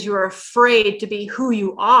down because you're afraid to be who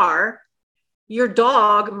you are, your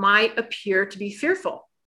dog might appear to be fearful.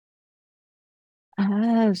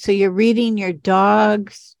 Oh, so you're reading your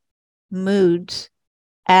dog's moods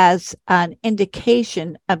as an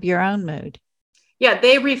indication of your own mood. Yeah,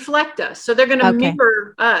 they reflect us. So they're going to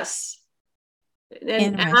mirror us.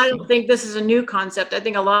 And I don't think this is a new concept. I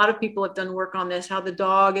think a lot of people have done work on this, how the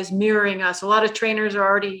dog is mirroring us. A lot of trainers are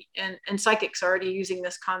already, and psychics are already using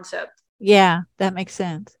this concept. Yeah, that makes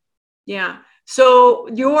sense. Yeah. So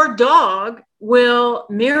your dog will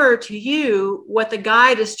mirror to you what the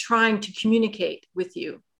guide is trying to communicate with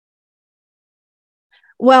you.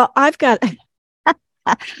 Well, I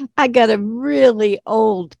got a really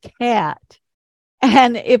old cat.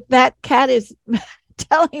 And if that cat is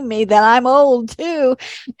telling me that I'm old too,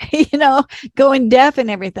 going deaf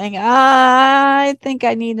and everything, I think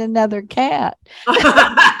I need another cat.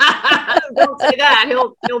 Don't say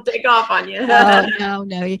that. He'll take off on you.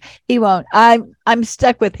 No, he won't. I'm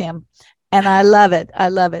stuck with him, and I love it.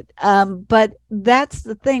 But that's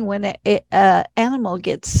the thing. When an animal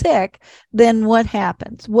gets sick, then what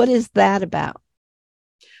happens? What is that about?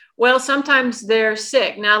 Well, sometimes they're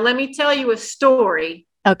sick. Now, let me tell you a story.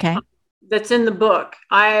 Okay. That's in the book.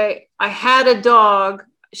 I had a dog.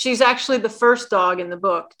 She's actually the first dog in the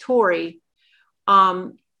book, Tori.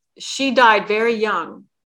 She died very young.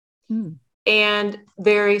 And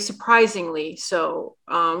very surprisingly so.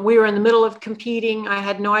 We were in the middle of competing. I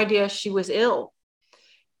had no idea she was ill.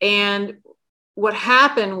 And what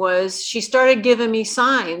happened was she started giving me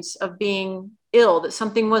signs of being ill, that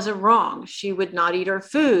something wasn't wrong. She would not eat her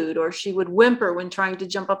food, or she would whimper when trying to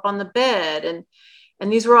jump up on the bed.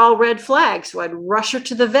 And these were all red flags. So I'd rush her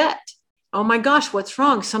to the vet. oh my gosh, what's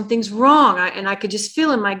wrong? Something's wrong. And I could just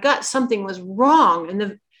feel in my gut, something was wrong.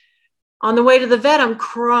 And on the way to the vet, I'm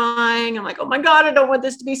crying. I'm like, oh my God, I don't want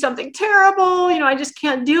this to be something terrible. I just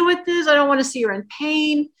can't deal with this. I don't want to see her in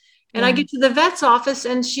pain. And I get to the vet's office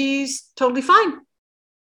and she's totally fine.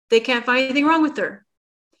 They can't find anything wrong with her.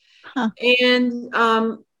 Huh. And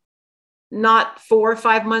not 4 or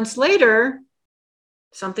 5 months later,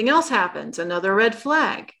 something else happens, another red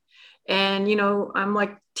flag. And, I'm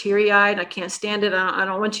like teary-eyed. I can't stand it. I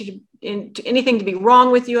don't want you anything to be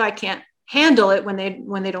wrong with you. I can't handle it when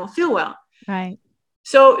they don't feel well. Right.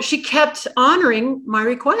 So she kept honoring my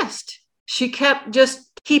request. She kept just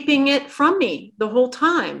keeping it from me the whole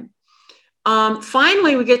time.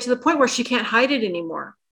 Finally, we get to the point where she can't hide it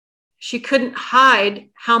anymore. She couldn't hide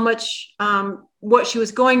how much, what she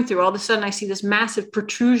was going through. All of a sudden, I see this massive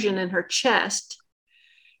protrusion in her chest.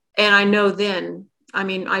 And I know then,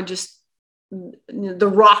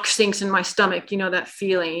 the rock sinks in my stomach, that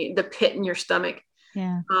feeling, the pit in your stomach.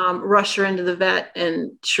 Yeah. Rush her into the vet.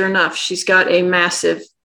 And sure enough, she's got a massive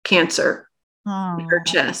cancer in her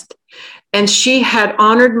chest. And she had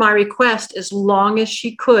honored my request as long as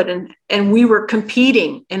she could. And we were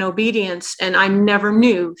competing in obedience. And I never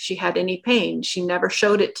knew she had any pain. She never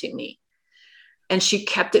showed it to me. And she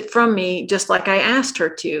kept it from me just like I asked her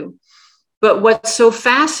to. But what's so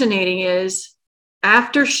fascinating is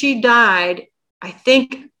after she died, I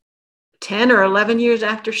think 10 or 11 years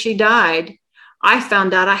after she died, I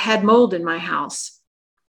found out I had mold in my house.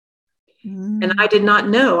 And I did not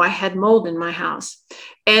know I had mold in my house.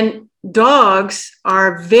 And dogs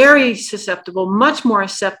are very susceptible, much more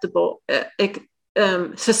susceptible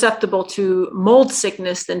to mold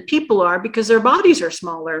sickness than people are because their bodies are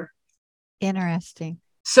smaller. Interesting.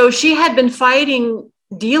 So she had been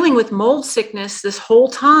dealing with mold sickness this whole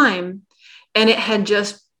time, and it had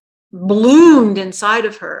just bloomed inside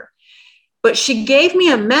of her. But she gave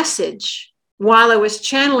me a message while I was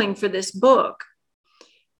channeling for this book.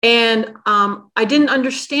 And I didn't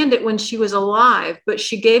understand it when she was alive, but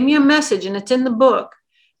she gave me a message, and it's in the book,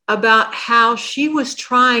 about how she was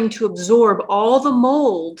trying to absorb all the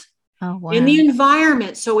mold in the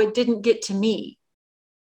environment so it didn't get to me.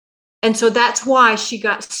 And so that's why she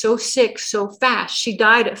got so sick so fast. She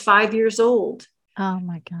died at 5 years old. Oh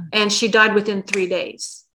my God. And she died within 3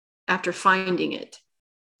 days after finding it.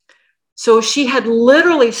 So she had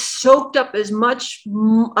literally soaked up as much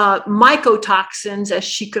mycotoxins as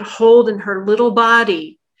she could hold in her little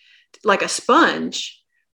body, like a sponge,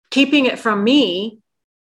 keeping it from me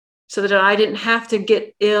so that I didn't have to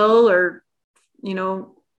get ill or,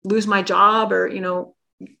 lose my job or, of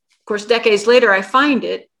course, decades later, I find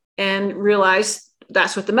it and realize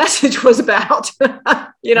that's what the message was about,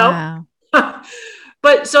 Wow.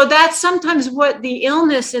 But so that's sometimes what the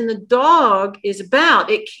illness in the dog is about.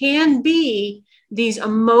 It can be these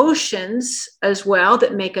emotions as well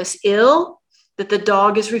that make us ill, that the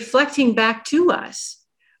dog is reflecting back to us.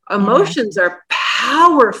 Emotions are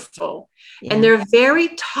powerful and they're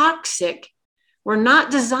very toxic. We're not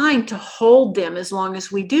designed to hold them as long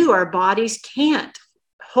as we do. Our bodies can't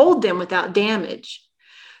hold them without damage.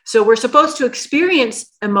 So we're supposed to experience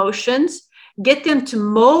emotions, get them to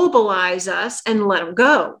mobilize us and let them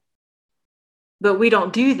go. But we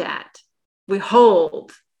don't do that. We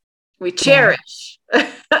hold, we cherish.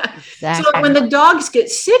 Exactly. So when the dogs get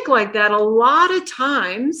sick like that, a lot of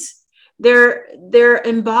times they're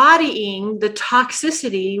embodying the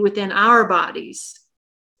toxicity within our bodies.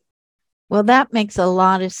 Well, that makes a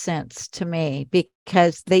lot of sense to me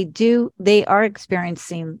because they are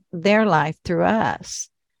experiencing their life through us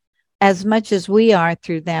as much as we are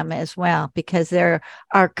through them as well, because they're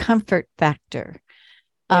our comfort factor.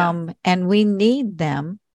 And we need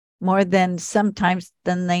them more than sometimes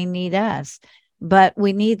than they need us, but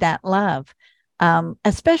we need that love,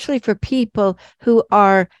 especially for people who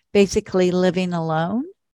are basically living alone.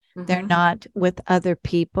 Mm-hmm. They're not with other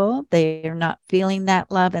people. They are not feeling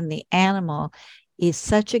that love. And the animal is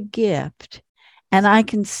such a gift. And I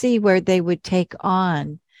can see where they would take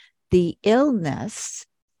on the illness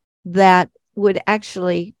that would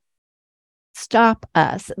actually stop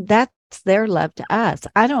us. That's their love to us.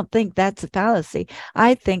 I don't think that's a fallacy.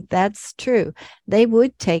 I think that's true. They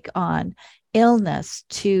would take on illness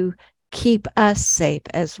to keep us safe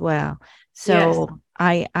as well. So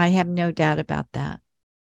yes. I have no doubt about that.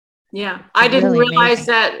 Yeah. I didn't realize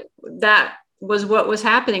that was what was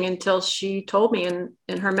happening until she told me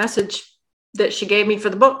in her message that she gave me for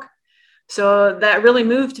the book. So that really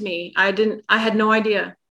moved me. I had no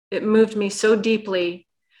idea. It moved me so deeply.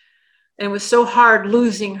 And it was so hard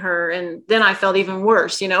losing her. And then I felt even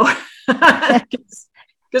worse, because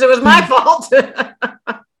it was my fault.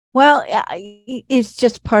 Well, it's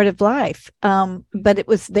just part of life. But it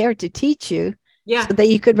was there to teach you Yeah. so that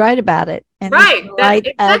you could write about it and Right.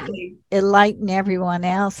 Exactly. enlighten everyone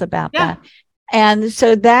else about Yeah. that. And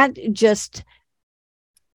so that just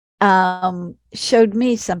showed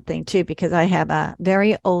me something too, because I have a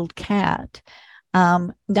very old cat,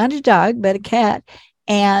 not a dog, but a cat.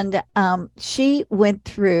 And she went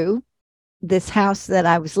through this house that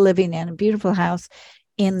I was living in, a beautiful house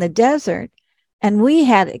in the desert. And we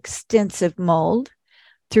had extensive mold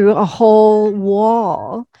through a whole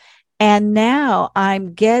wall. And now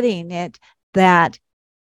I'm getting it that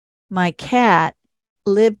my cat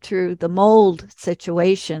lived through the mold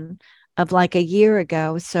situation of like a year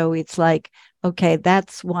ago. So it's like, okay,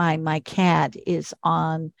 that's why my cat is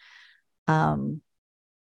on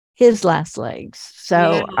his last legs.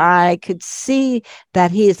 So Yeah. I could see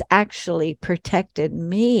that he has actually protected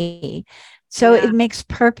me. So Yeah. it makes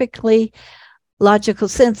perfectly logical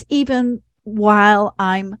sense. Even while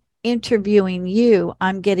I'm interviewing you,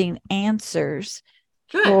 I'm getting answers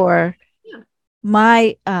Good. for Yeah.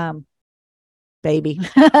 my baby.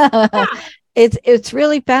 Yeah. It's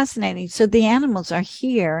really fascinating. So the animals are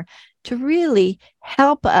here to really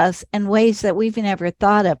help us in ways that we've never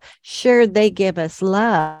thought of. Sure, they give us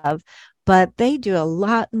love, but they do a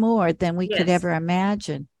lot more than we could Yes. ever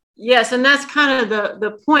imagine. Yes. And that's kind of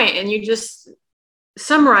the point. And you just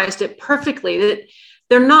summarized it perfectly, that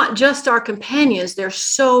they're not just our companions. They're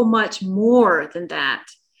so much more than that.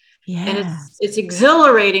 And Yeah. it's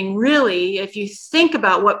exhilarating, really, if you think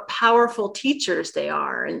about what powerful teachers they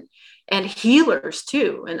are, and healers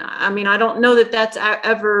too. And I mean, I don't know that that's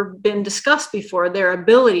ever been discussed before, their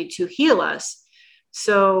ability to heal us.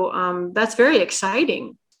 So that's very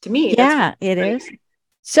exciting to me. Yeah, it is.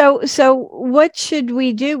 So what should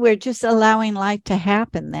we do? We're just allowing life to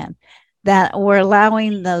happen then. That we're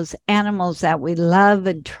allowing those animals that we love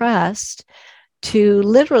and trust to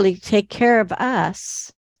literally take care of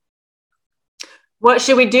us. What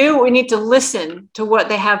should we do? We need to listen to what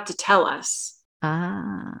they have to tell us.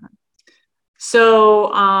 Ah.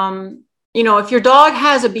 So, if your dog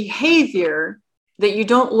has a behavior that you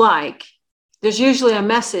don't like, there's usually a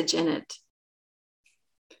message in it.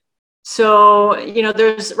 So,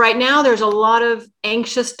 there's a lot of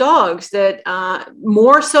anxious dogs that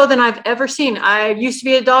more so than I've ever seen. I used to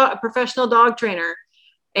be a professional dog trainer,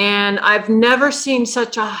 and I've never seen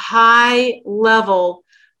such a high level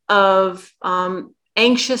of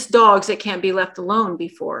anxious dogs that can't be left alone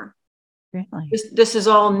before. Really? This is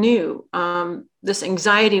all new, this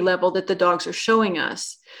anxiety level that the dogs are showing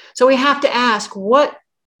us. So we have to ask, what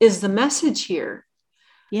is the message here?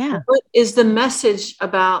 Yeah. What is the message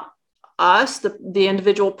about us, the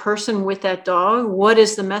individual person with that dog? What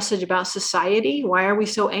is the message about society? Why are we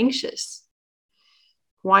so anxious?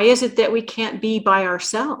 Why is it that we can't be by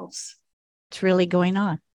ourselves? What's really going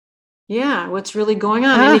on? Yeah, what's really going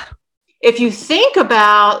on? And if you think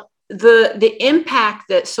about the impact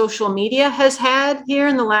that social media has had here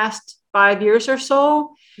in the last 5 years or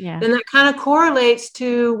so, then that kind of correlates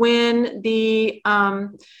to when the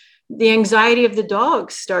anxiety of the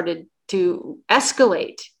dogs started to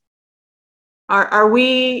escalate. Are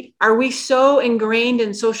we so ingrained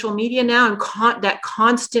in social media now, and that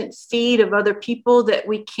constant feed of other people, that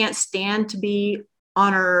we can't stand to be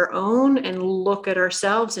on our own and look at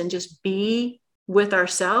ourselves and just be with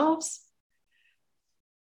ourselves?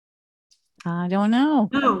 I don't know.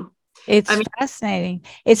 No. It's fascinating.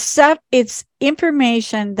 It's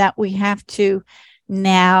information that we have to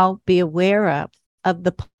now be aware of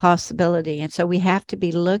the possibility. And so we have to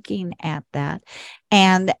be looking at that.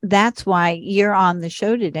 And that's why you're on the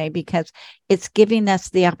show today, because it's giving us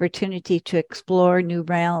the opportunity to explore new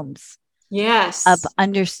realms. Yes. Of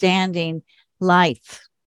understanding life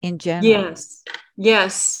in general.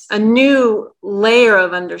 Yes. A new layer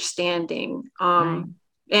of understanding. Right.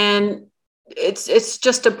 And it's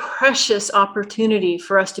just a precious opportunity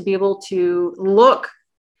for us to be able to look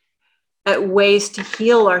at ways to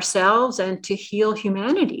heal ourselves and to heal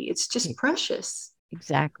humanity. It's just precious.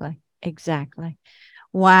 Exactly.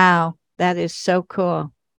 Wow. That is so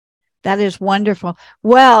cool. That is wonderful.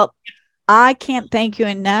 Well, I can't thank you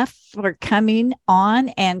enough for coming on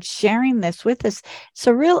and sharing this with us. It's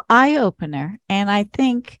a real eye-opener. And I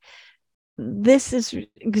think this is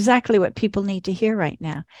exactly what people need to hear right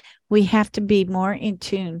now. We have to be more in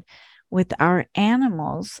tune with our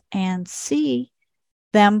animals and see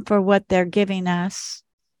them for what they're giving us.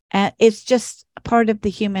 And it's just a part of the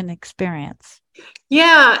human experience.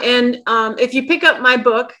 Yeah. And if you pick up my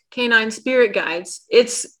book, Canine Spirit Guides,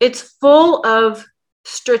 it's full of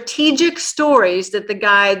strategic stories that the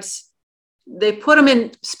guides they put them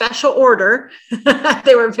in special order.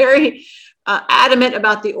 They were very adamant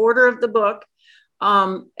about the order of the book.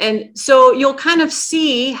 And so you'll kind of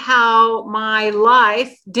see how my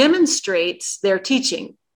life demonstrates their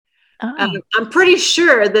teaching. I'm pretty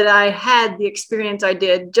sure that I had the experience I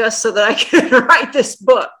did just so that I could write this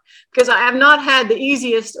book, because I have not had the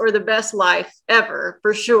easiest or the best life ever,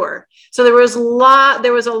 for sure. So there was a lot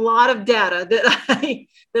of data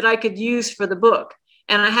that I could use for the book,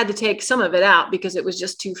 and I had to take some of it out because it was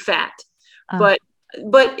just too fat. But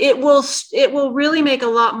it will really make a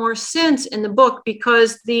lot more sense in the book,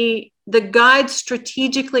 because the guides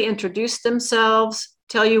strategically introduce themselves,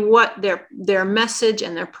 tell you what their message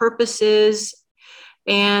and their purpose is.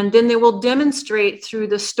 And then they will demonstrate through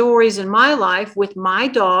the stories in my life with my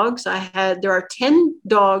dogs. There are 10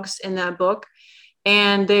 dogs in that book,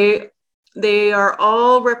 and they are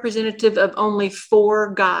all representative of only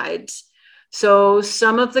 4 guides. So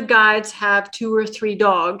some of the guides have 2 or 3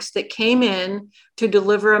 dogs that came in to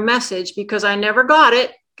deliver a message, because I never got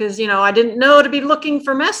it, because, I didn't know to be looking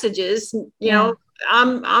for messages.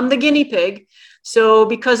 I'm the guinea pig. So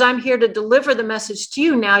because I'm here to deliver the message to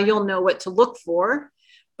you, now you'll know what to look for.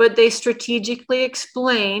 But they strategically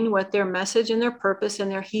explain what their message and their purpose and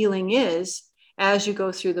their healing is as you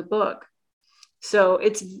go through the book. So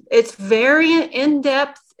it's very in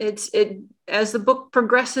depth. As the book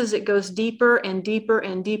progresses, it goes deeper and deeper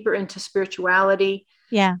and deeper into spirituality.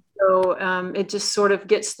 Yeah. So it just sort of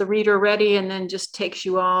gets the reader ready, and then just takes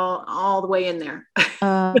you all the way in there.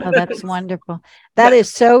 Oh, that's wonderful. That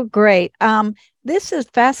is so great. This is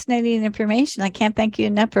fascinating information. I can't thank you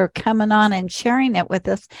enough for coming on and sharing it with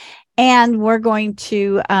us. And we're going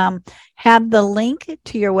to have the link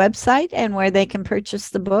to your website and where they can purchase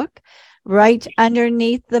the book right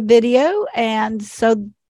underneath the video. And so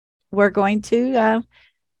we're going to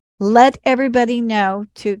let everybody know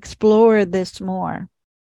to explore this more.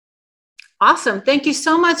 Awesome. Thank you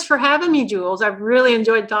so much for having me, Jules. I've really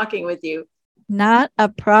enjoyed talking with you. Not a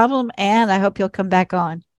problem. And I hope you'll come back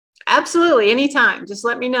on. Absolutely. Anytime. Just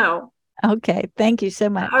let me know. Okay. Thank you so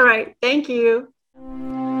much. All right. Thank you.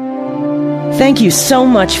 Thank you so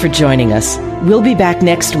much for joining us. We'll be back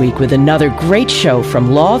next week with another great show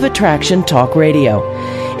from Law of Attraction Talk Radio.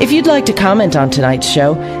 If you'd like to comment on tonight's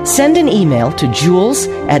show, send an email to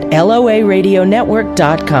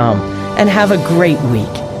jules@loaradionetwork.com, and have a great week.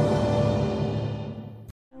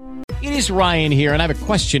 It is Ryan here, and I have a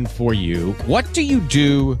question for you. What do you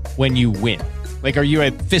do when you win? Like, are you a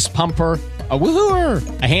fist pumper, a woohooer,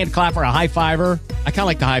 a hand clapper, a high fiver? I kind of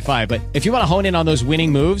like the high five, but if you want to hone in on those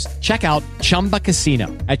winning moves, check out Chumba Casino.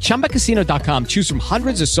 At ChumbaCasino.com, choose from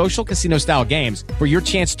hundreds of social casino-style games for your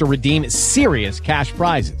chance to redeem serious cash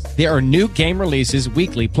prizes. There are new game releases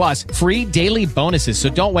weekly, plus free daily bonuses. So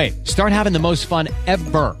don't wait. Start having the most fun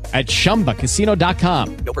ever at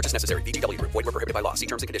ChumbaCasino.com. No purchase necessary. VGW. Void where prohibited by law. See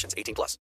terms and conditions. 18+.